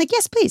 I'm like,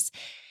 yes, please.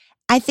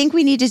 I think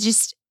we need to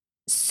just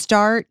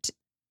start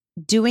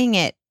doing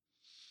it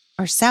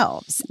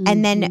ourselves.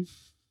 And then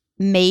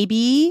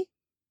maybe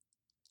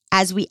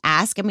as we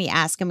ask and we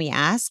ask and we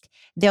ask,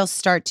 they'll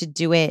start to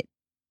do it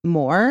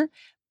more.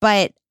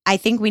 But I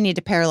think we need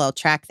to parallel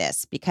track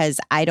this, because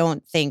I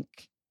don't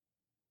think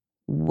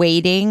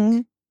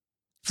waiting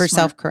for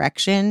Smart.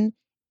 self-correction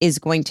is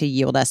going to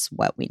yield us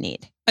what we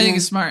need. I think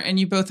it's smart. And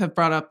you both have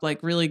brought up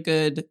like really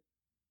good,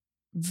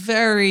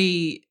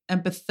 very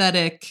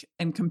empathetic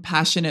and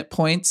compassionate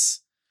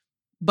points.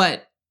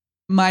 But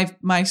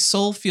my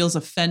soul feels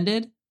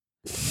offended.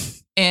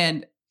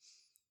 And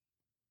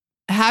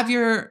have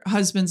your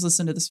husbands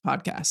listen to this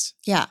podcast.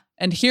 Yeah.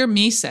 And hear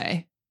me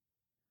say,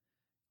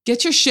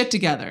 get your shit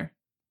together.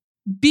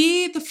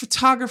 Be the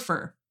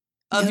photographer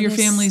of your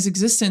family's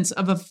existence,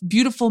 of a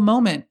beautiful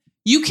moment.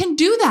 You can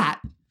do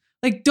that.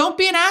 Like, don't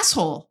be an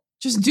asshole.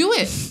 Just do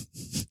it.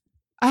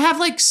 I have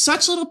like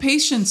such little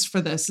patience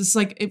for this. It's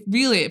like,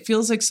 it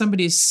feels like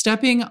somebody's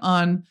stepping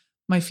on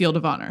my field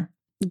of honor.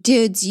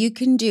 Dudes, you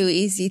can do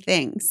easy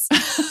things.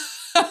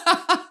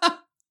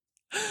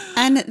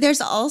 And there's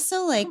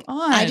also like,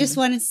 I just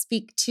want to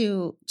speak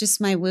to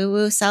just my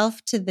woo-woo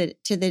self to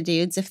the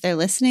dudes if they're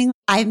listening.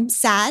 I'm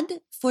sad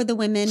for the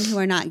women who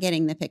are not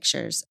getting the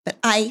pictures, but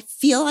I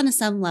feel on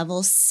some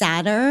level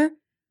sadder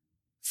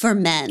for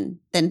men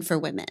than for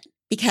women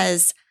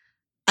because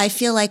I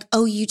feel like,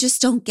 oh, you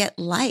just don't get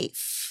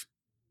life.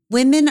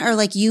 Women are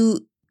like,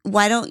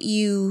 why don't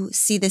you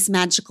see this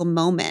magical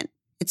moment?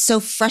 It's so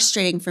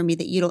frustrating for me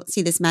that you don't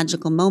see this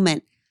magical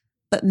moment.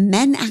 But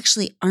men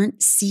actually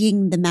aren't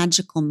seeing the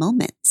magical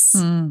moments.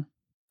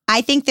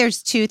 I think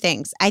there's two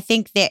things. I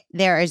think that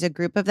there is a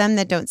group of them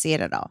that don't see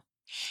it at all.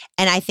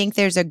 And I think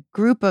there's a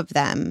group of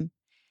them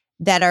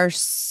that are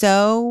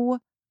so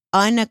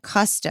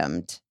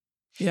unaccustomed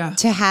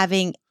to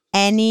having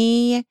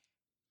any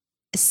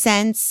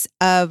sense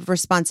of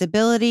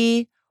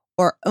responsibility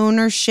or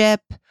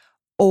ownership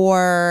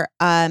or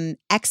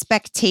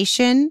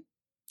expectation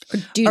or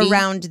duty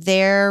around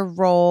their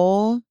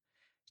role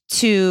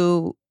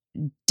to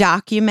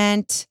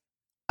document,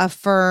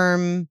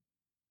 affirm,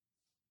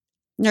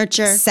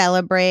 nurture,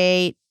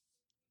 celebrate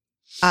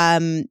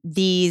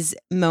these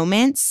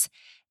moments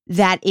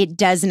that it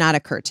does not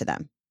occur to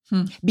them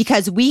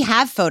because we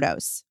have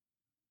photos.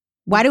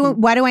 Why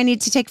do I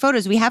need to take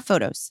photos? We have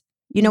photos.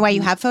 You know why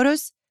you have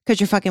photos? Because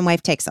your fucking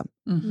wife takes them.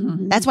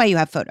 Mm-hmm. That's why you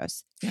have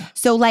photos. Yeah.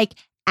 So like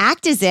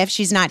act as if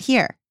she's not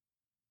here.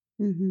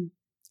 Mm-hmm.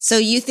 So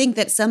you think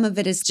that some of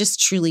it is just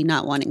truly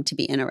not wanting to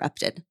be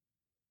interrupted?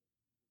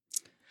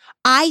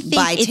 I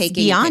think it's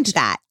beyond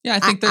that. Yeah, I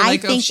think they're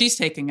like, oh, she's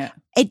taking it.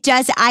 It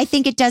does. I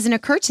think it doesn't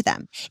occur to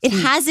them. It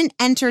hasn't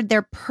entered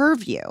their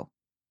purview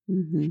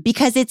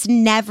because it's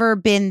never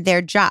been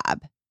their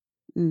job.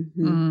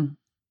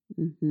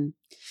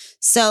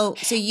 So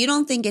you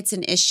don't think it's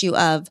an issue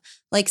of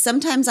like,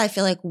 sometimes I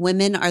feel like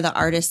women are the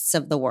artists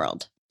of the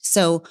world.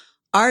 So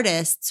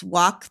artists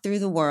walk through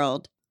the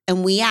world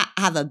and we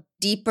have a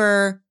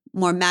deeper,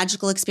 more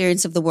magical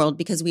experience of the world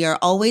because we are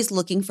always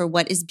looking for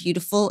what is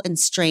beautiful and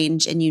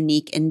strange and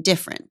unique and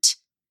different.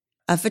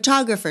 A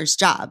photographer's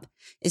job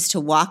is to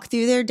walk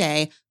through their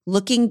day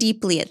looking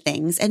deeply at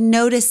things and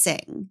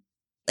noticing,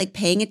 like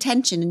paying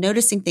attention and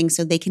noticing things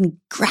so they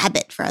can grab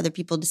it for other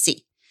people to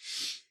see.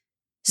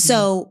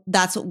 So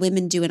that's what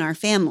women do in our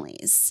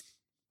families.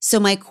 So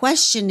my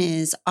question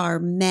is, are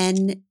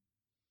men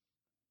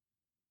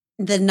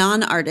the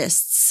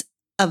non-artists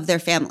of their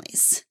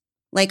families?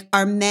 Like,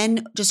 are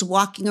men just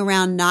walking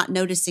around not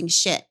noticing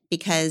shit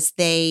because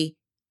they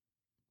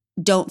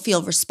don't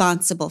feel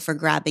responsible for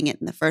grabbing it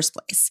in the first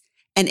place?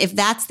 And if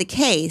that's the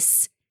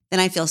case, then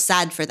I feel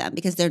sad for them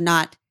because they're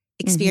not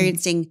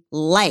experiencing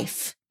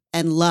life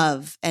and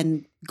love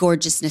and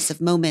gorgeousness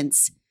of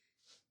moments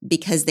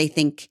because they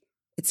think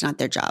it's not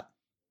their job.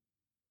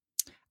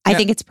 I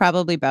think it's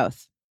probably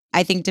both.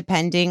 I think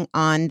depending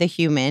on the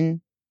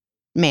human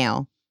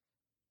male,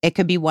 it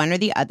could be one or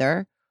the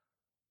other.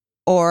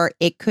 Or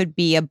it could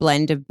be a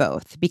blend of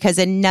both. Because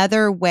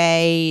another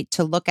way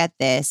to look at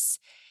this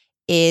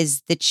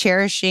is the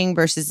cherishing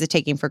versus the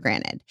taking for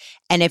granted.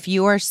 And if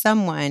you are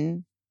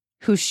someone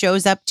who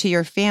shows up to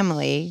your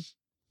family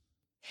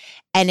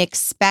and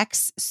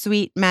expects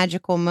sweet,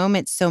 magical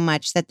moments so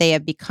much that they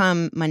have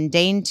become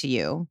mundane to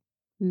you,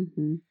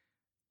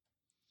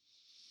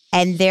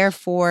 and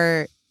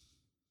therefore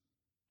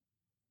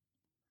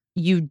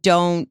you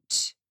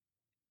don't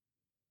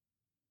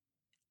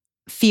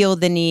feel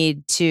the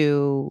need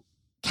to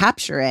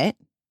capture it,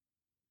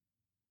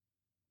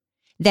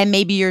 then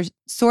maybe you're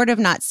sort of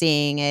not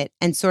seeing it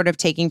and sort of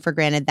taking for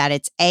granted that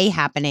it's A,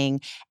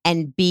 happening,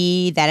 and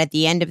B, that at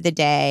the end of the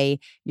day,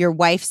 your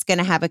wife's going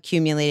to have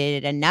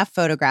accumulated enough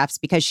photographs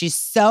because she's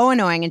so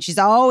annoying and she's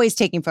always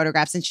taking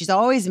photographs and she's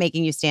always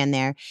making you stand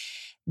there,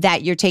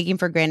 that you're taking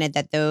for granted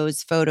that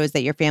those photos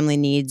that your family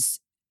needs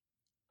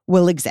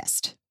will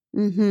exist.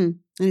 And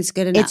it's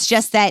good enough. It's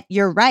just that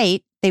you're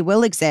right, they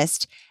will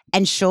exist.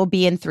 And she'll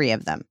be in 3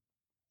 of them.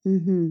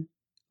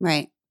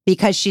 Right.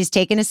 Because she's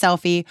taken a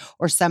selfie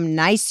or some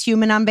nice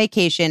human on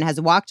vacation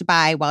has walked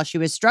by while she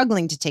was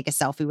struggling to take a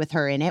selfie with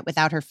her in it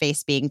without her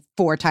face being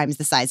 4 times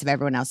the size of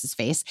everyone else's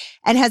face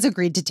and has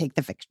agreed to take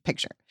the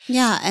picture.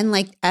 Yeah. And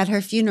like at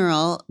her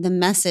funeral, the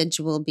message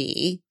will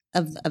be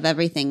of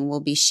everything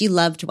will be, she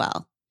loved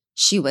well.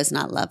 She was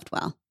not loved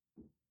well.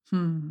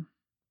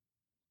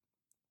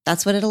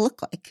 That's what it'll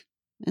look like.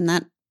 And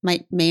that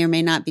may or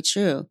may not be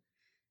true.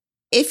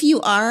 if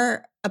you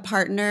are a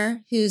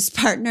partner whose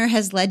partner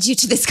has led you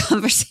to this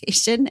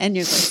conversation and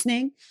you're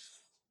listening,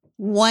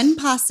 one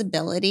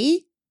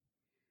possibility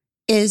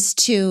is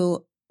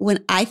to,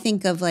 when I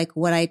think of like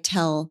what I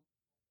tell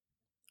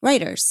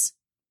writers,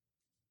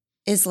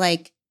 is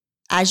like,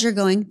 as you're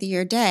going through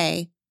your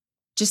day,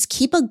 just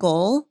keep a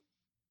goal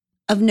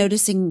of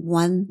noticing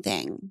one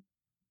thing,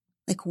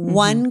 like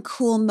one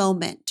cool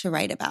moment to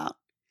write about.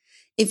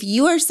 If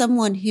you are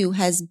someone who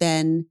has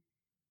been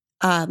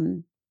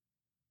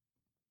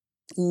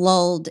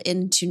lulled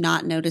into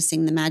not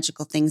noticing the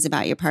magical things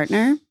about your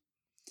partner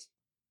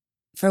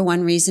for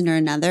one reason or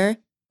another,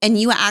 and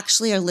you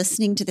actually are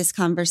listening to this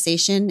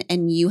conversation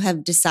and you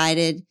have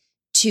decided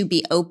to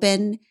be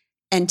open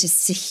and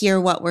to hear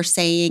what we're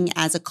saying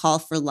as a call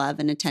for love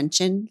and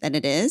attention that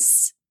it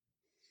is,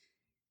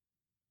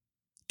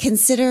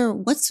 consider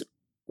what's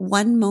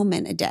one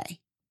moment a day.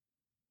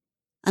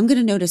 I'm going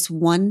to notice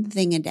one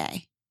thing a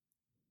day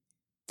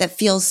that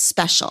feels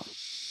special.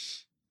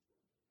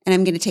 And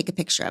I'm going to take a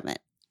picture of it.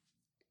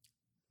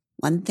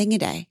 One thing a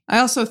day. I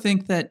also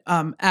think that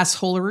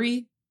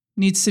assholery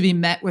needs to be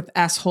met with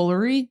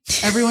assholery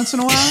every once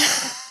in a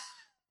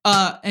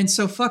while. And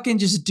so fucking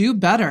just do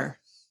better.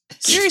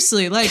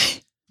 Seriously,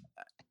 like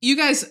you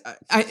guys,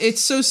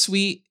 it's so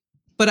sweet.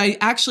 But I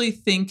actually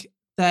think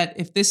that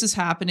if this is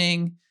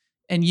happening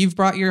and you've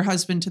brought your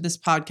husband to this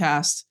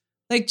podcast,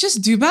 like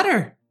just do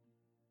better.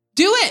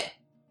 Do it.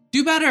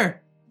 Do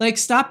better. Like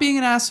stop being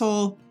an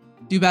asshole.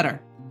 Do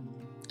better.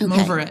 I'm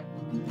over it.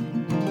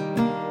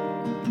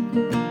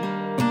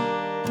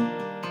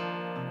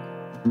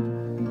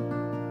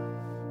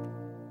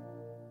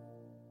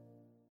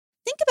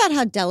 Think about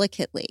how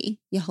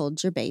delicately you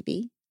hold your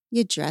baby,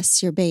 you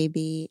dress your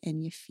baby,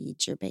 and you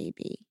feed your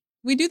baby.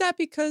 We do that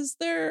because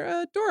they're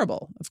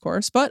adorable, of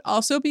course, but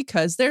also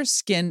because their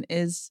skin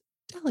is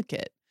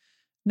delicate.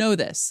 Know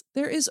this,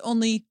 there is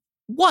only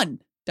one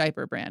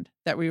diaper brand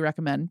that we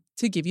recommend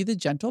to give you the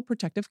gentle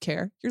protective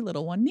care your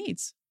little one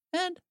needs.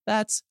 And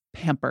that's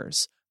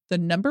Pampers, the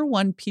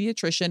 #1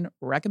 pediatrician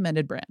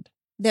recommended brand.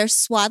 Their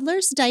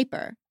Swaddler's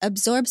diaper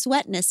absorbs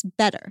wetness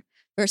better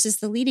versus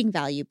the leading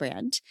value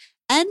brand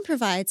and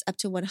provides up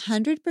to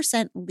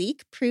 100%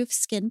 leak-proof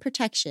skin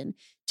protection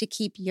to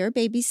keep your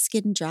baby's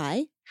skin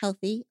dry,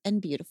 healthy,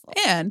 and beautiful.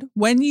 And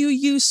when you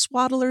use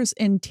Swaddlers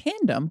in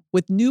tandem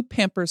with new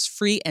Pampers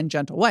Free and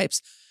Gentle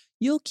wipes,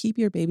 you'll keep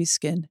your baby's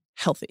skin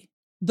healthy.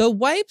 The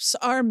wipes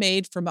are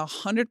made from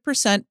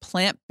 100%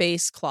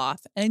 plant-based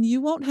cloth, and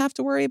you won't have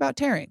to worry about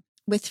tearing.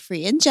 With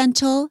Free and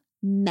Gentle,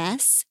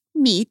 mess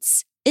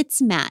meets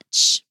its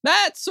match.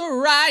 That's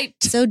right.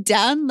 So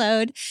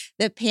download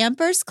the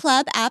Pampers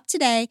Club app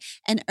today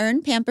and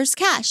earn Pampers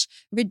Cash.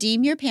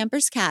 Redeem your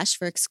Pampers Cash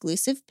for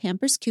exclusive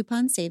Pampers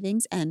coupon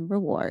savings and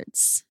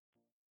rewards.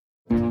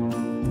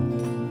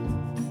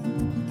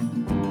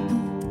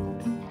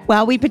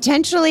 Well, we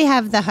potentially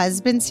have the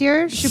husbands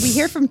here. Should we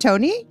hear from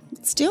Tony?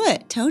 Let's do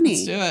it, Tony.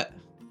 Let's do it.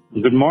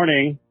 Good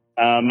morning.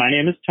 My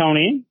name is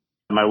Tony.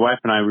 My wife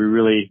and I, we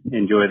really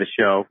enjoy the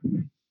show.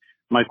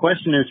 My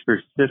question is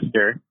for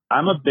Sister.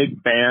 I'm a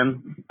big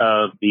fan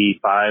of the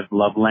 5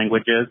 love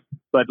languages,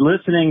 but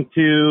listening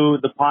to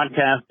the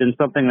podcast and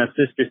something that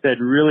Sister said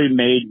really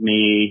made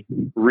me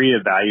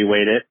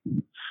reevaluate it.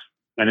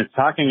 And it's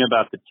talking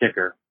about the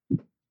ticker.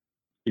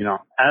 You know,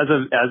 as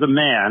a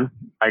man,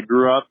 I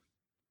grew up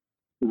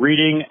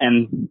reading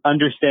and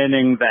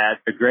understanding that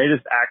the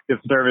greatest act of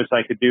service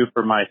I could do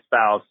for my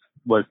spouse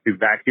was to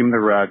vacuum the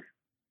rug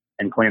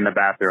and clean the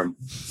bathroom,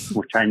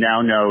 which I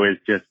now know is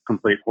just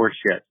complete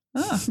horseshit.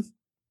 Oh.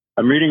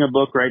 I'm reading a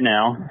book right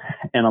now,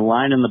 and a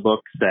line in the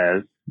book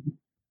says,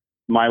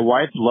 "My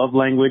wife's love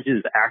language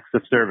is acts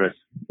of service.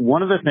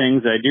 One of the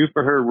things I do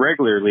for her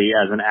regularly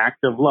as an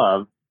act of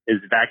love is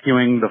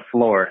vacuuming the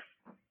floor."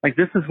 Like,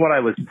 this is what I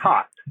was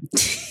taught.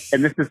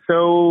 And this is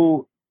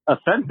so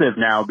offensive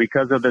now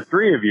because of the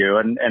 3 of you,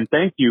 and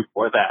thank you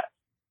for that.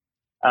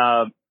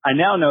 I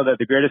now know that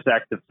the greatest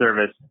act of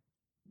service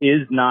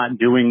is not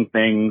doing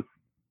things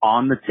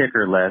on the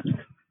ticker list.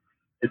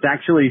 It's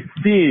actually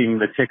seeing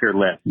the ticker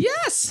list.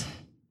 Yes.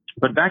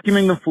 But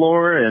vacuuming the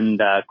floor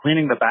and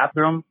cleaning the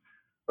bathroom,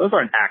 those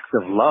aren't acts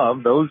of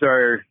love. Those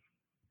are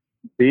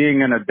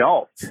being an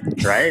adult,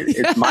 right? Yeah.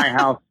 It's my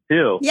house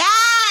too.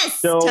 Yes,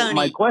 So Tony.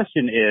 my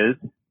question is,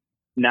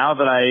 now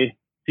that I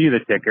see the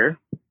ticker,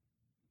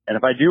 and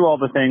if I do all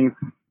the things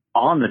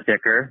on the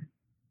ticker,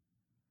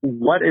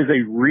 what is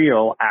a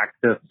real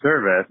act of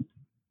service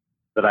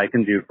that I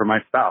can do for my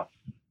spouse?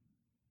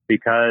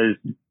 Because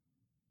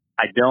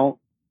I don't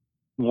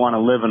want to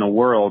live in a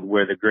world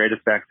where the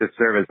greatest act of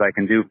service I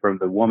can do for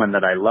the woman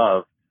that I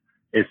love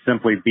is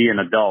simply be an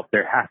adult.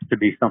 There has to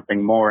be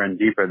something more and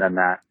deeper than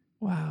that.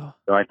 Wow.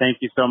 So I thank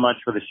you so much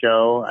for the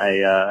show.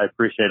 I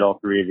appreciate all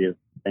 3 of you.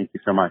 Thank you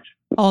so much.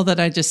 All that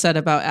I just said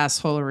about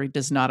assholery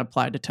does not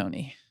apply to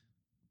Tony.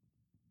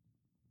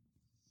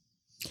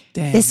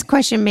 Dang. This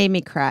question made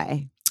me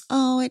cry.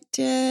 Oh, it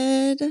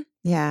did.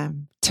 Yeah.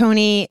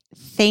 Tony,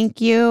 thank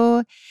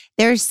you.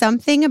 There's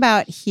something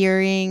about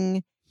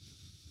hearing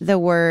the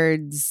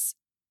words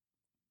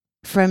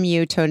from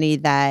you, Tony,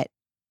 that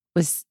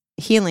was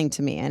healing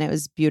to me, and it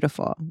was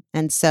beautiful.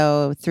 And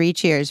so 3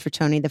 cheers for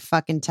Tony the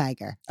fucking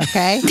tiger.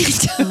 Okay.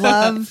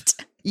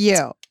 Loved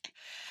you.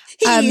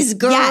 He's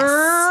great.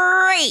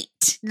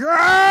 Yes.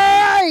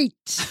 Great.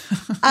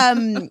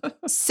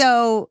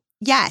 So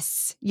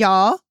yes,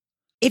 y'all,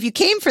 if you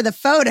came for the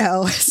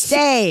photo,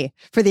 stay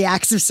for the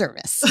acts of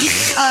service.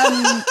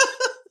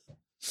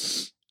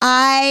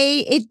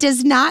 It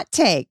does not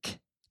take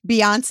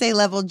Beyonce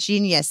level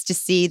genius to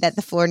see that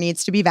the floor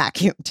needs to be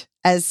vacuumed.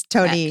 As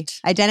Tony Correct.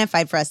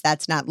 identified for us,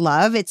 that's not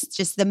love. It's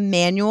just the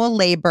manual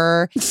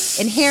labor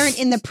inherent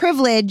in the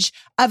privilege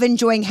of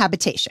enjoying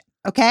habitation.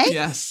 Okay.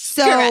 Yes.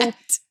 So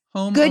Correct.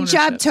 Home good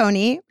job, ownership.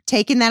 Tony,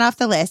 taking that off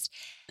the list.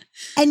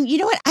 And you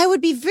know what? I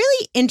would be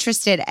really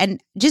interested,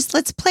 and just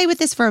let's play with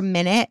this for a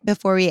minute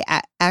before we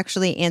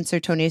actually answer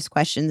Tony's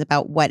questions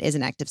about what is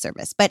an active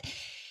service. But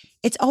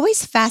it's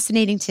always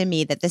fascinating to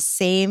me that the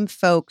same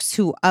folks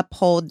who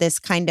uphold this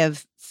kind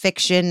of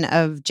fiction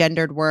of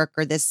gendered work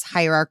or this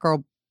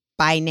hierarchical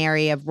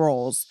binary of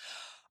roles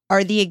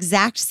are the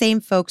exact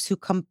same folks who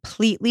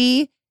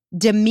completely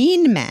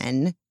demean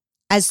men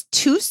as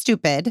too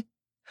stupid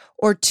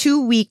or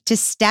too weak to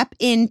step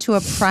into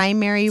a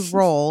primary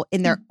role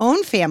in their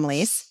own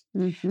families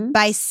Mm-hmm.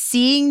 by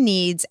seeing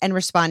needs and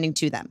responding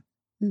to them.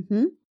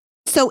 Mm-hmm.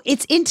 So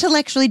it's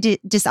intellectually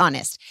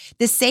dishonest.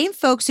 The same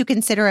folks who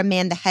consider a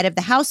man the head of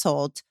the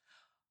household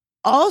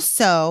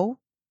also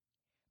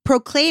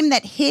proclaim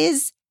that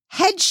his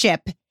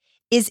headship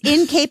is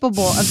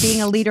incapable of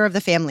being a leader of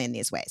the family in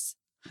these ways.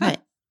 Right.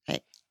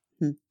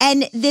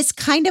 And this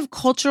kind of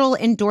cultural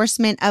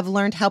endorsement of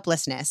learned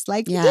helplessness,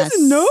 like he Yes.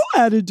 doesn't know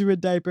how to do a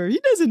diaper. He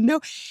doesn't know.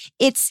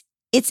 It's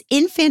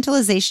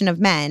infantilization of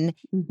men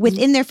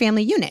within their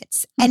family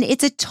units. And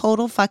it's a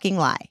total fucking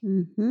lie.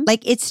 Mm-hmm.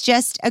 Like it's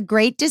just a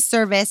great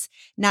disservice,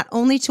 not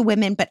only to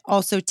women, but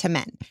also to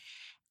men.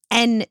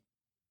 And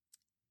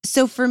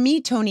so for me,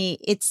 Tony,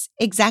 it's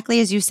exactly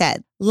as you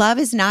said. Love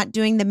is not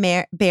doing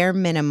the bare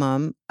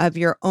minimum of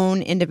your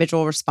own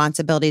individual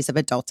responsibilities of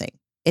adulting.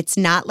 It's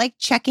not like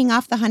checking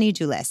off the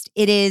honey-do list.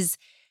 It is,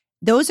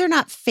 those are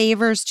not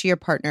favors to your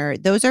partner.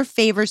 Those are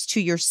favors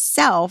to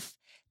yourself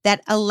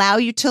that allow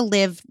you to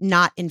live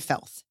not in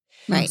filth.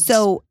 Right.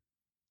 So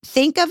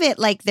think of it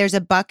like there's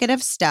a bucket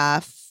of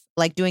stuff,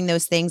 like doing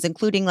those things,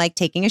 including like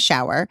taking a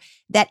shower,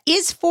 that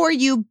is for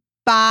you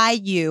by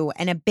you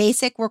and a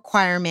basic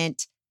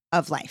requirement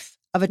of life,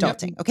 of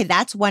adulting. Okay,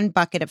 that's one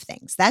bucket of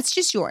things. That's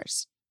just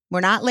yours. We're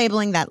not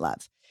labeling that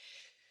love.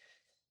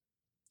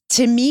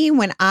 To me,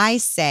 when I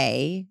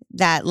say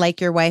that, like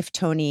your wife,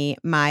 Tony,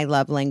 my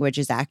love language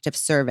is act of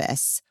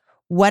service,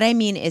 what I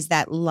mean is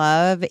that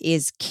love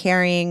is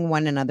carrying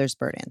one another's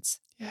burdens.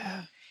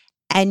 Yeah.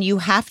 And you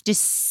have to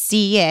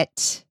see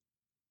it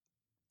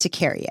to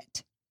carry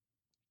it.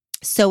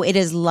 So it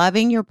is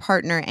loving your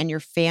partner and your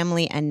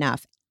family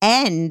enough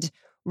and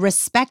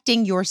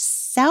respecting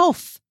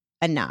yourself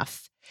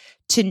enough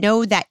to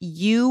know that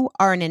you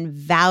are an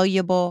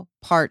invaluable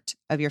part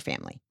of your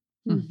family.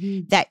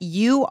 Mm-hmm. That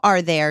you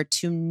are there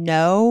to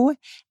know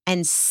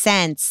and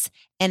sense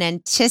and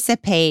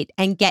anticipate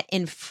and get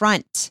in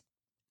front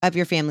of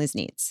your family's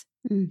needs.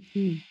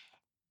 Mm-hmm.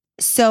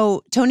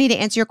 So, Tony, to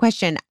answer your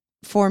question,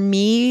 for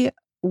me,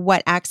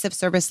 what acts of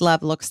service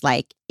love looks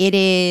like, it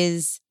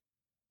is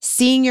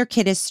seeing your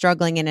kid is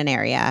struggling in an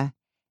area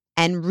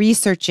and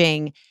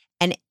researching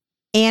and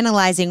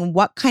analyzing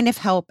what kind of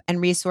help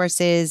and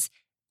resources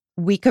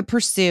we could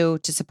pursue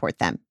to support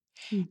them.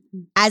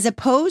 Mm-hmm. As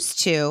opposed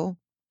to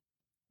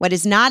what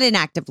is not an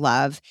act of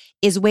love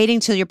is waiting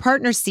till your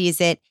partner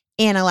sees it,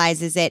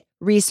 analyzes it,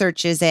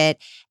 researches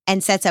it,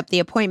 and sets up the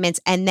appointments,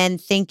 and then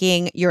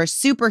thinking you're a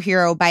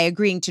superhero by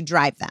agreeing to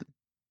drive them.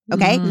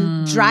 Okay?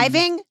 Mm.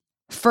 Driving,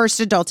 first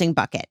adulting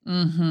bucket,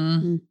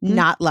 Mm-hmm.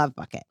 not love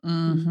bucket.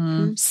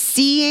 Mm-hmm.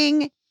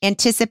 Seeing,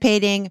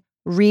 anticipating,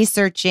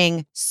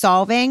 researching,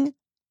 solving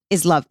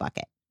is love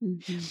bucket.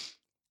 Mm-hmm.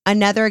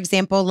 Another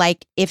example,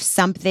 like if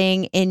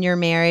something in your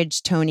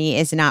marriage, Tony,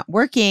 is not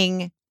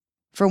working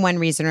for one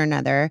reason or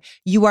another,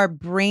 you are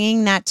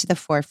bringing that to the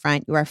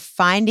forefront. You are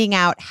finding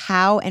out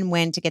how and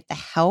when to get the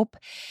help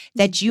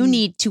that you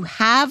need to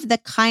have the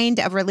kind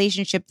of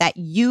relationship that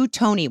you,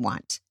 Tony,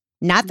 want,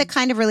 not the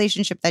kind of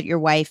relationship that your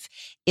wife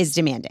is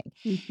demanding.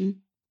 Mm-hmm.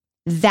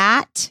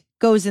 That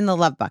goes in the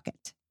love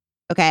bucket.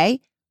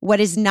 Okay. What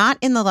is not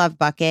in the love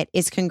bucket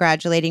is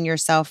congratulating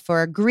yourself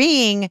for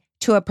agreeing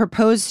to a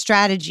proposed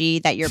strategy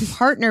that your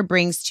partner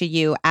brings to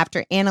you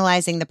after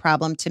analyzing the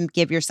problem to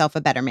give yourself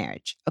a better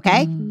marriage.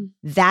 Okay. Mm-hmm.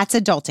 That's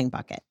adulting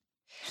bucket.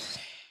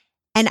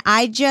 And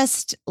I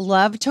just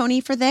love Tony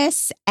for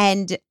this.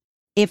 And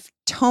if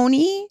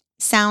Tony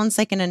sounds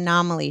like an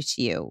anomaly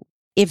to you,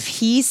 if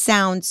he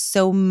sounds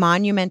so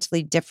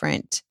monumentally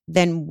different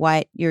than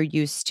what you're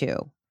used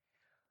to,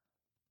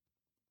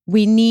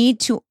 we need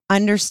to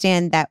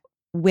understand that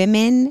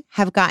women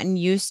have gotten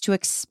used to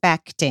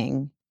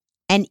expecting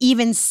and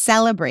even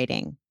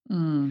celebrating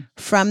Mm.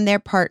 from their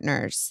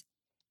partners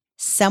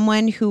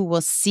someone who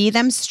will see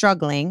them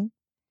struggling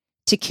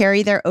to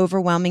carry their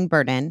overwhelming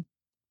burden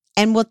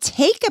and we'll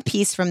take a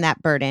piece from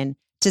that burden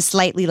to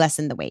slightly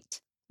lessen the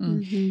weight.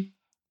 Mhm.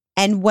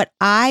 And what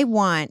I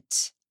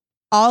want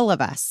all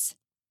of us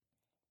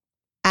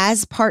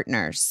as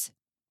partners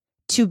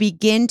to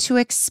begin to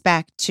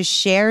expect to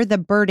share the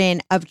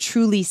burden of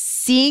truly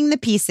seeing the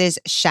pieces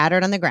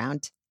shattered on the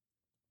ground,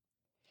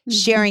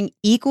 sharing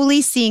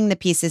equally seeing the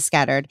pieces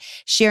scattered,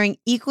 sharing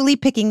equally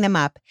picking them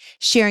up,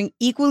 sharing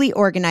equally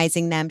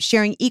organizing them,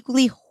 sharing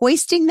equally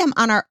hoisting them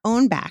on our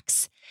own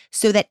backs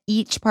so that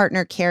each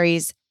partner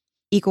carries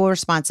equal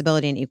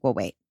responsibility and equal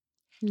weight.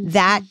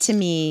 That to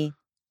me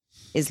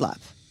is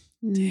love.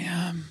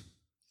 Damn.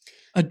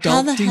 How the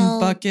Adulting hell-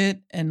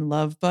 bucket and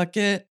love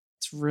bucket.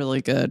 It's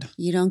really good.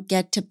 You don't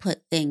get to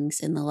put things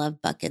in the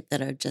love bucket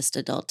that are just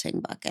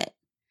adulting bucket.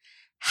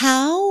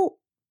 How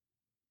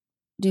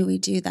do we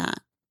do that?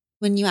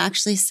 When you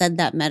actually said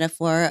that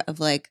metaphor of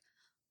like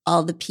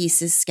all the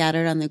pieces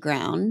scattered on the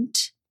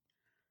ground,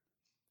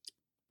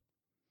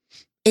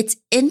 it's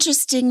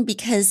interesting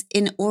because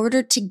in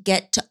order to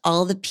get to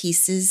all the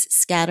pieces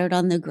scattered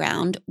on the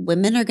ground,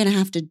 women are going to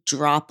have to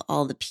drop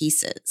all the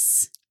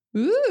pieces.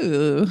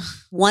 Ooh.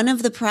 One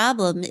of the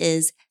problem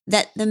is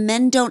that the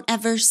men don't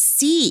ever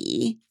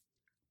see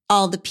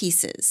all the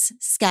pieces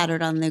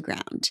scattered on the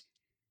ground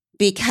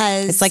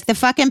because It's like the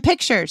fucking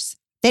pictures.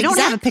 They don't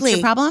have a picture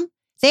Exactly. problem.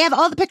 They have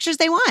all the pictures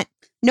they want.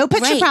 No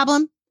picture Right.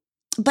 problem.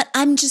 but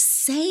I'm just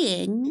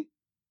saying,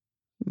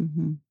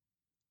 Mm-hmm.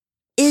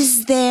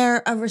 is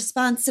there a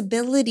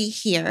responsibility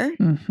here?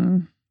 Mm-hmm.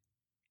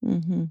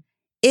 Mm-hmm.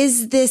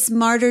 Is this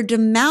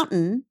martyrdom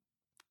mountain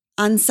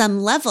on some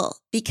level?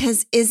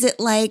 Because is it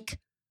like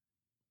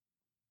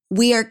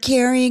we are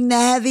carrying the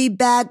heavy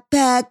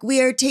backpack,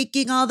 we are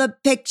taking all the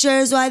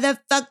pictures, why the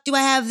fuck do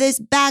I have this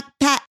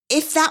backpack?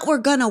 If that were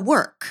gonna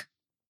work,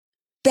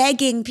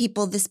 begging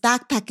people, this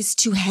backpack is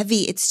too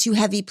heavy, it's too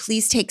heavy,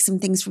 please take some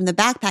things from the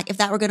backpack. If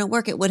that were gonna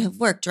work, it would have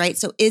worked, right?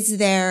 So is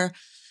there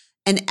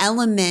an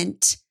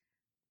element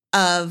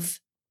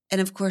of,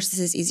 and of course this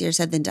is easier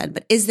said than done,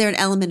 but is there an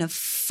element of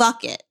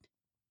fuck it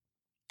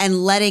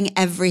and letting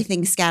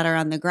everything scatter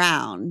on the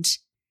ground?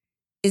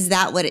 Is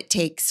that what it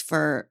takes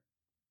for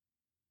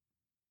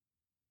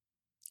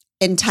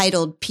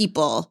entitled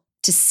people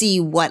to see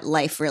what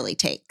life really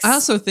takes? I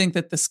also think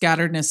that the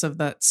scatteredness of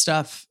that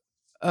stuff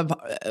of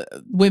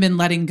women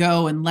letting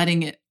go and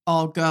letting it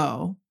all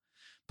go,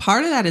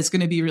 part of that is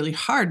going to be really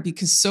hard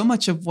because so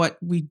much of what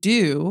we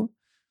do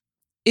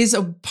is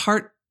a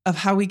part of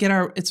how we get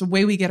it's a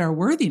way we get our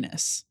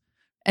worthiness.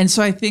 And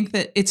so I think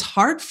that it's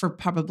hard for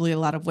probably a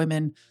lot of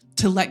women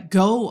to let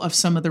go of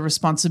some of the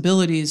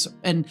responsibilities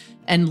and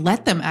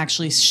let them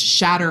actually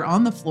shatter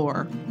on the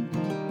floor.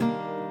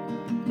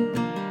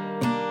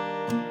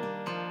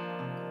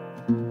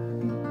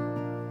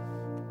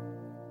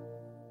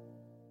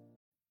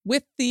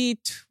 With the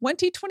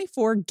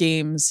 2024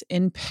 Games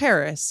in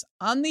Paris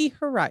on the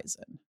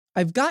horizon,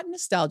 I've gotten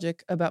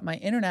nostalgic about my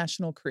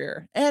international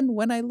career. And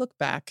when I look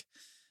back,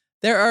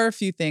 there are a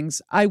few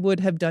things I would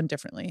have done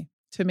differently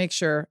to make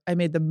sure I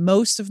made the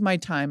most of my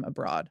time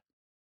abroad.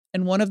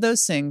 And one of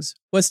those things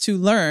was to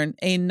learn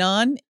a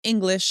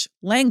non-English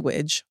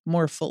language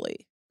more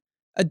fully.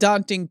 A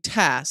daunting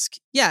task,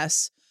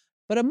 yes,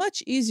 but a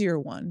much easier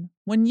one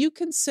when you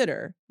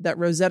consider that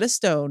Rosetta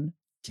Stone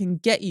can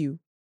get you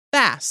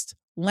fast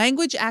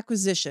language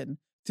acquisition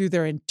through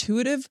their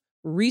intuitive,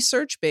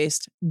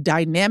 research-based,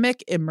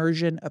 dynamic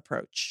immersion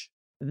approach.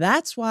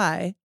 That's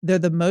why they're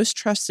the most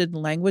trusted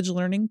language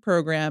learning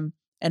program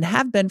and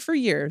have been for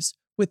years,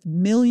 with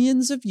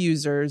millions of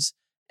users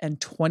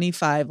and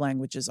 25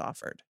 languages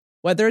offered.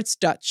 Whether it's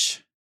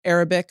Dutch,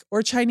 Arabic,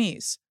 or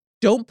Chinese,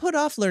 don't put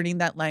off learning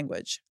that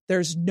language.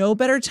 There's no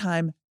better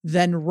time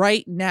than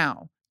right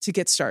now to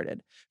get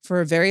started.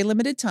 For a very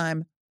limited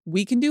time,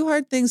 We Can Do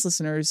Hard Things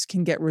listeners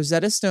can get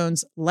Rosetta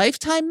Stone's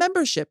lifetime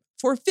membership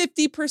for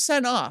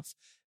 50% off.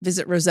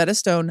 Visit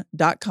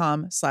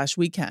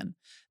rosettastone.com/weekend.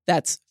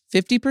 That's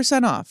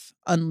 50% off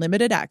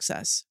unlimited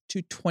access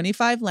to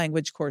 25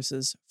 language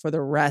courses for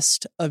the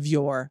rest of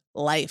your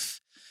life.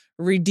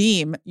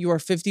 Redeem your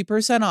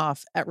 50%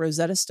 off at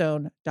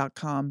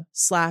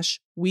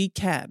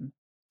rosettastone.com/weekend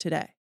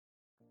today.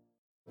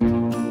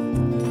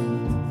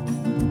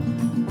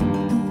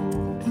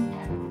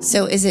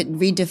 So is it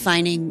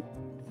redefining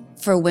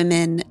for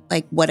women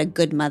like what a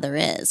good mother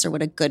is or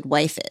what a good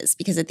wife is?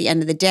 Because at the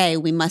end of the day,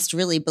 we must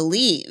really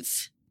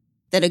believe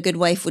that a good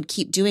wife would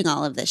keep doing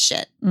all of this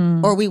shit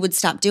or we would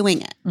stop doing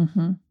it.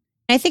 Mm-hmm.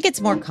 I think it's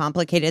more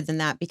complicated than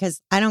that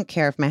because I don't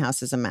care if my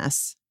house is a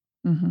mess,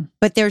 Mm-hmm.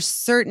 but there's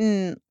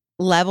certain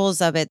levels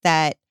of it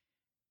that,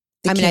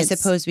 The I kids.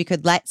 suppose we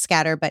could let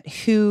scatter, but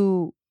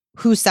who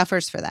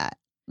suffers for that?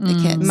 The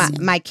kids.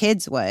 My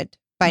kids would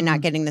by not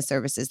Mhm. getting the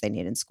services they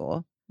need in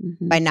school,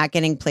 Mhm. by not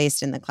getting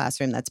placed in the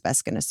classroom that's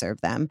best going to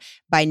serve them,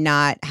 by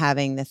not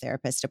having the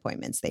therapist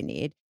appointments they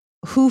need.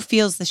 Who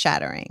feels the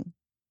shattering?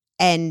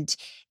 And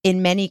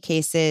in many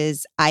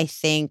cases, I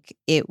think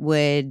it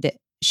would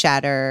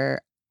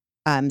shatter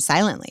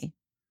silently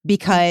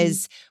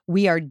because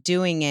we are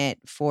doing it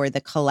for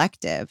the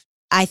collective.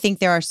 I think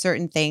there are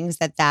certain things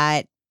that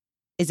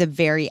is a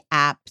very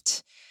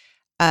apt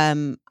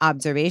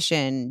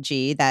observation,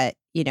 G, that,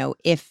 you know,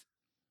 if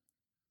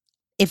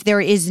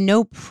there is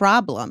no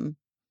problem,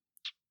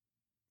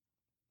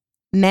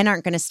 men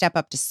aren't going to step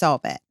up to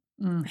solve it.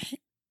 Mm.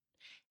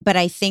 But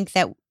I think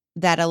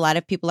that a lot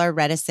of people are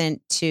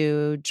reticent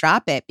to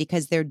drop it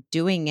because they're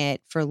doing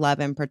it for love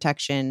and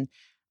protection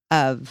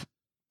of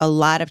a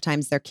lot of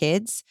times their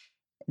kids,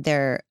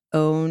 their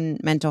own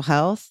mental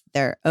health,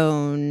 their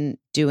own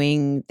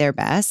doing their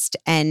best.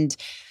 And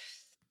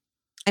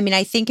I mean,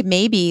 I think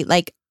maybe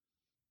like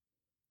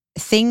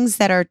things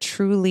that are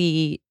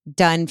truly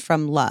done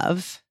from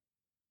love,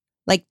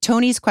 like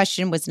Tony's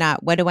question was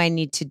not, what do I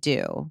need to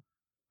do?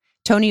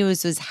 Tony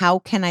was how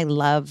can I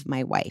love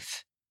my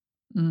wife?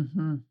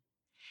 Mm-hmm.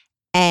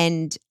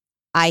 And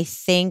I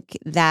think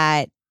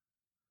that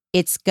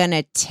it's going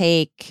to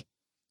take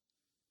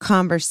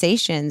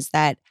conversations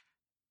that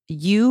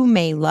you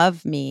may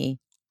love me.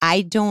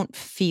 I don't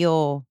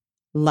feel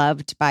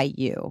loved by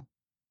you.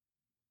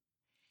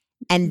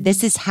 And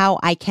this is how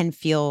I can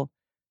feel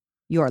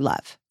your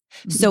love.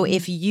 Mm-hmm. So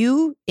if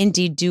you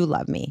indeed do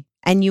love me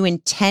and you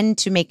intend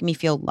to make me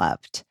feel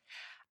loved,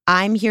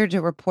 I'm here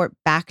to report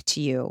back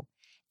to you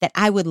that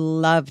I would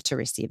love to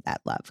receive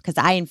that love because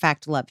I, in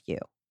fact, love you.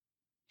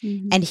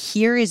 Mhm. And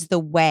here is the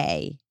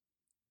way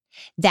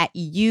that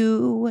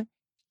you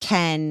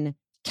can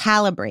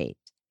calibrate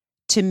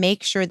to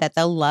make sure that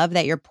the love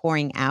that you're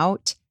pouring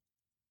out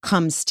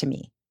comes to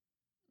me.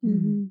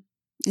 Mhm.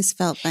 It's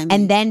felt by me.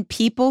 And then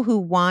people who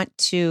want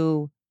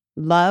to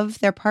love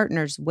their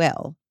partners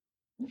will.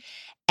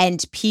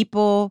 And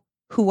people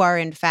who are,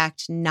 in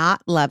fact,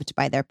 not loved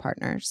by their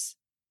partners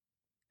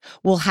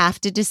will have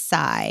to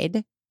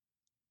decide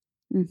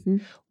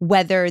Mhm.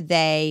 whether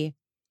they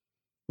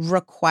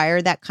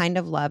require that kind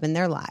of love in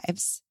their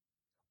lives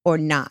or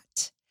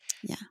not.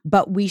 Yeah.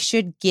 But we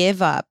should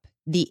give up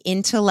the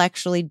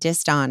intellectually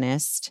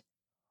dishonest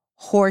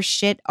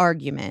horseshit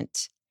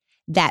argument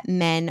that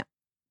men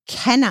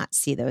cannot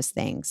see those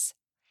things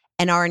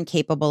and are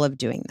incapable of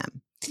doing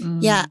them.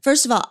 Mm. Yeah.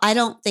 First of all, I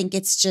don't think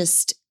it's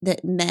just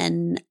that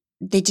men,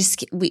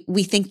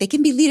 we think they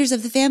can be leaders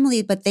of the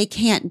family, but they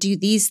can't do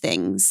these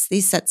things,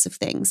 these sets of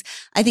things.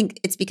 I think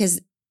it's because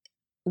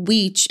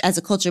we as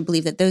a culture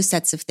believe that those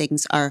sets of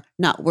things are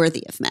not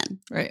worthy of men,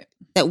 Right.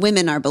 that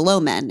women are below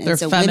men. And They're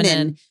so feminine.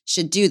 women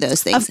should do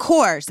those things. Of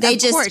course, They of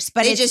just, course,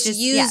 but they it's just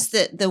use yes.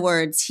 the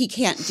words, he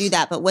can't do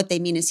that. But what they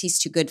mean is he's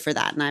too good for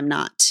that and I'm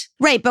not.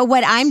 Right. But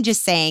what I'm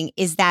just saying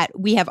is that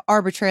we have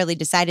arbitrarily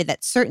decided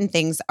that certain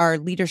things are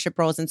leadership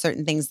roles and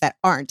certain things that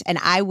aren't. And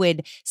I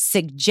would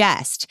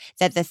suggest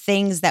that the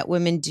things that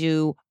women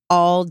do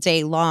all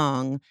day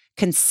long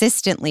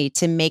consistently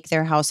to make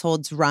their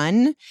households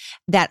run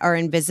that are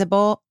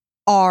invisible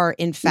are,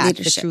 in fact,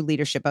 Leadership. the true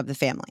leadership of the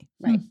family.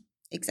 Right.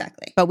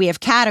 Exactly. But we have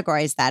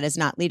categorized that as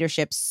not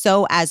leadership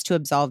so as to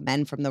absolve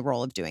men from the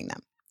role of doing them.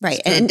 Right.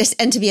 And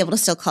to be able to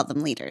still call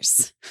them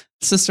leaders.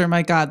 Sister,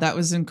 my God, that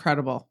was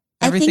incredible.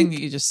 I Everything think-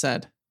 that you just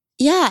said.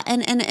 Yeah.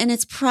 And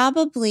it's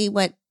probably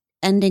what,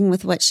 ending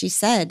with what she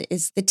said,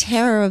 is the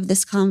terror of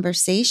this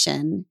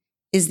conversation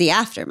is the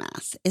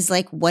aftermath. Is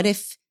like, what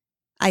if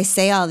I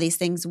say all these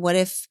things? What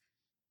if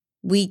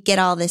we get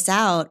all this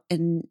out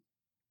and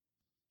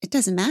it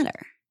doesn't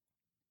matter?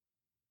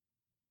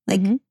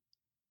 Like, Mhm.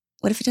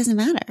 what if it doesn't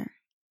matter?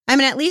 I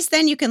mean, at least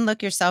then you can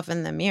look yourself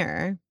in the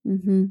mirror.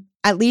 Mm-hmm.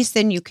 At least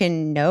then you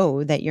can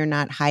know that you're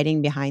not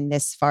hiding behind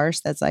this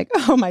farce that's like,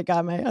 oh my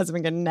God, my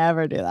husband could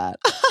never do that.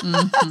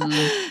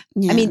 Mhm.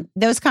 Yeah. I mean,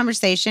 those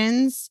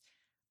conversations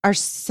are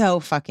so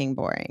fucking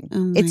boring. Oh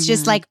my It's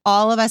just God. like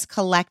all of us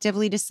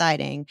collectively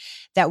deciding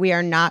that we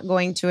are not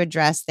going to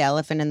address the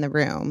elephant in the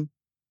room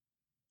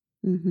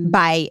Mhm.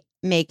 by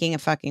making a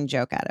fucking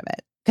joke out of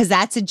it. Because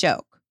that's a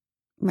joke.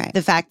 Right.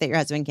 The fact that your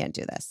husband can't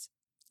do this.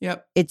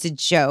 Yep. It's a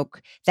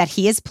joke that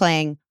he is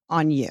playing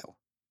on you.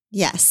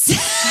 Yes.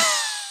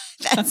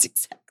 That's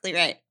exactly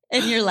right.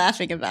 And you're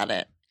laughing about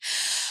it.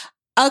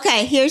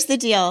 Okay, here's the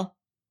deal.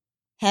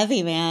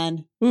 Heavy,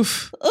 man.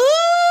 Oof.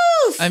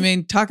 Oof. I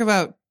mean, talk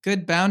about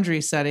good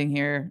boundary setting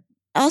here.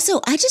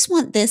 Also, I just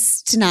want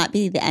this to not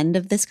be the end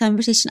of this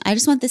conversation. I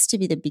just want this to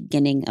be the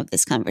beginning of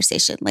this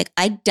conversation. Like,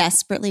 I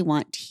desperately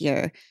want to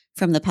hear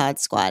from the pod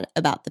squad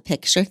about the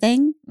picture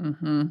thing.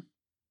 Mm-hmm.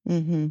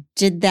 Mm-hmm.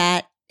 Did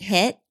that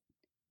hit?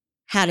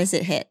 How does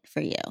it hit for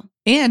you?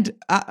 And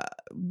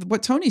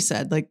what Tony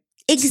said, like,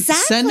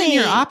 Exactly. send in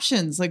your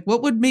options. Like,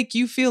 what would make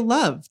you feel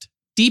loved?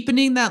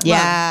 Deepening that love.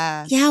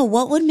 Yeah. Yeah,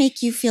 what would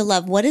make you feel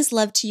love? What is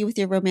love to you with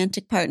your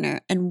romantic partner?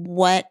 And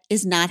what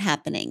is not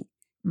happening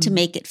to Mhm.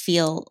 make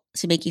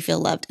you feel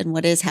loved? And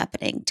what is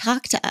happening?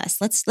 Talk to us.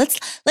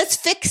 Let's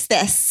fix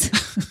this.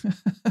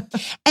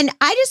 And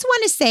I just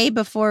want to say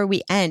before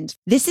we end,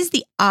 this is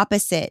the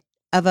opposite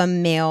of a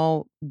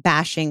male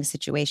bashing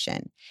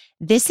situation.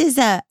 This is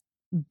a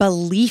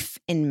belief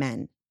in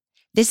men.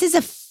 This is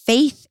a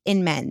faith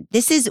in men.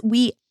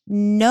 We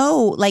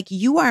know, like,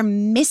 you are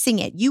missing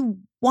it. You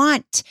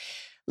want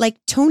like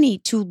Tony,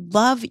 to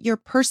love your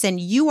person.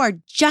 You are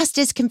just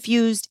as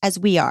confused as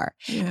we are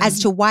as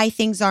to why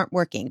things aren't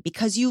working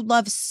because you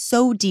love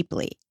so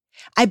deeply.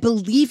 I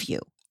believe you.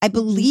 I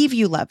believe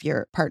you love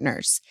your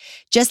partners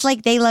just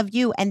like they love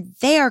you, and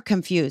they are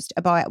confused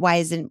about why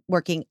it isn't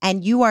working,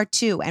 and you are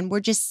too. And we're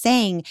just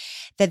saying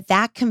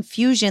that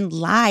confusion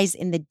lies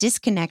in the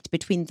disconnect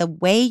between the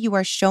way you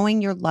are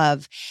showing your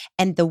love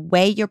and the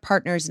way your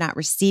partner is not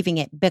receiving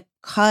it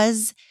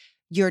because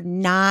you're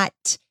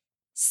not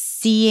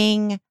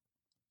seeing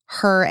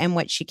her and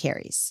what she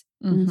carries.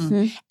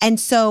 Mm-hmm. And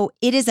so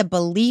it is a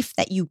belief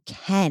that you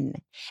can.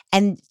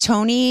 And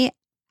Tony,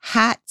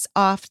 hats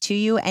off to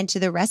you and to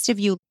the rest of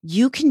you.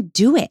 You can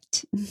do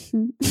it.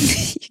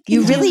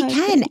 You really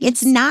can.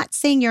 It's not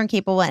saying you're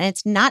incapable, and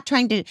it's not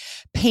trying to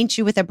paint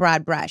you with a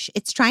broad brush.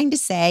 It's trying to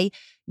say,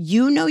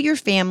 you know your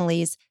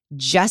families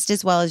just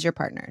as well as your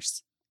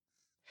partners.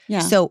 Yeah.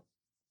 So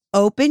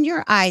open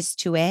your eyes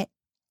to it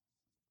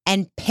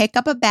and pick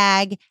up a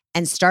bag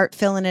and start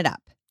filling it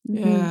up.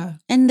 Yeah.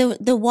 And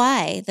the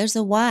why, there's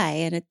a why.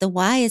 And the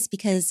why is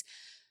because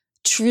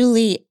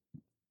truly,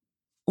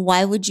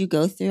 why would you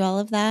go through all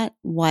of that?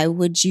 Why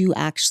would you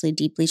actually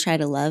deeply try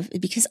to love?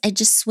 Because I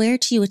just swear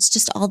to you, it's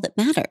just all that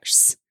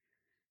matters.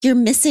 You're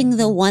missing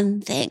the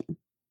one thing.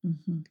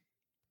 Mm-hmm.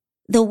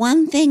 The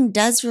one thing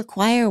does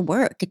require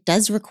work. It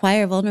does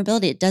require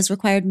vulnerability. It does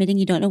require admitting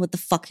you don't know what the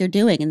fuck you're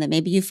doing and that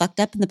maybe you fucked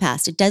up in the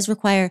past. It does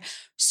require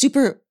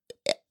super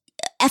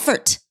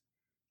effort.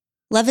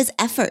 Love is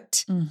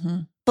effort. Mm-hmm.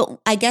 But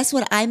I guess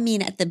what I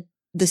mean at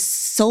the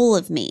soul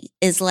of me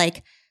is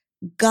like,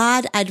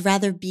 God, I'd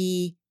rather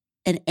be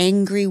an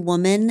angry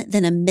woman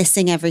than a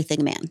missing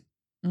everything man.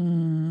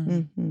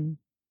 Mm-hmm.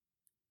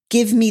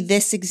 Give me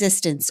this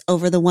existence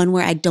over the one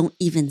where I don't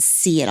even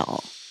see it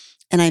all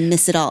and I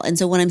miss it all. And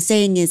so what I'm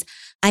saying is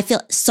I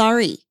feel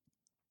sorry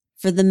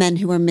for the men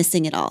who are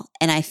missing it all.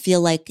 And I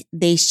feel like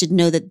they should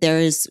know that there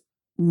is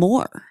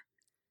more.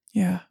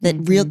 Yeah. That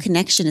real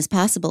connection is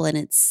possible and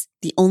it's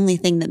the only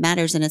thing that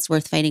matters and it's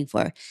worth fighting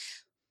for.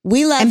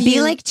 We love and you.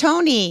 be like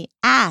Tony.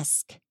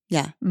 Ask.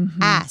 Yeah.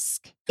 Mm-hmm.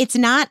 Ask. It's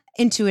not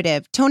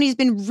intuitive. Tony's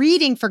been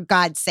reading, for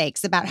God's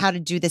sakes, about how to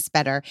do this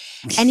better.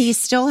 And he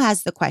still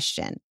has the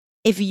question.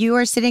 If you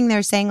are sitting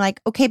there saying like,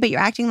 okay, but you're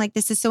acting like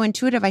this is so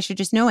intuitive, I should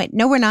just know it.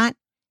 No, we're not.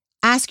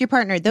 Ask your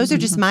partner. Those are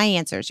just my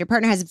answers. Your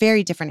partner has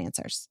very different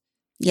answers.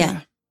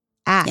 Yeah.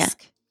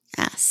 Ask.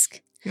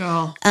 Ask.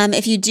 Y'all.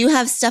 If you do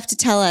have stuff to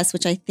tell us,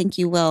 which I think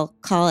you will,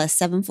 call us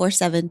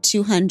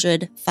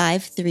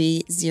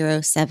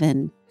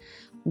 747-200-5307.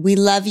 We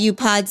love you,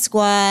 Pod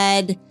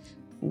Squad.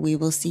 We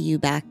will see you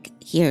back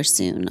here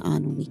soon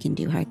on We Can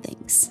Do Hard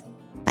Things.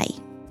 Bye.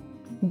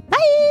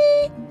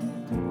 Bye.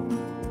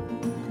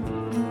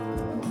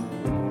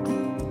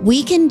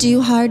 We Can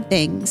Do Hard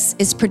Things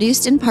is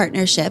produced in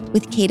partnership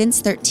with Cadence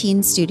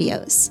 13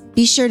 Studios.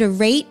 Be sure to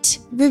rate,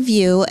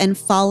 review, and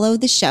follow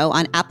the show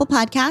on Apple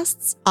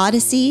Podcasts,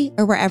 Odyssey,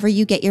 or wherever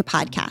you get your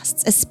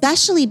podcasts.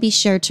 Especially be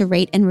sure to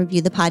rate and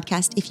review the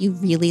podcast if you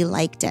really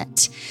liked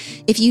it.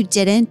 If you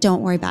didn't,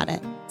 don't worry about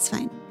it. It's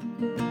fine.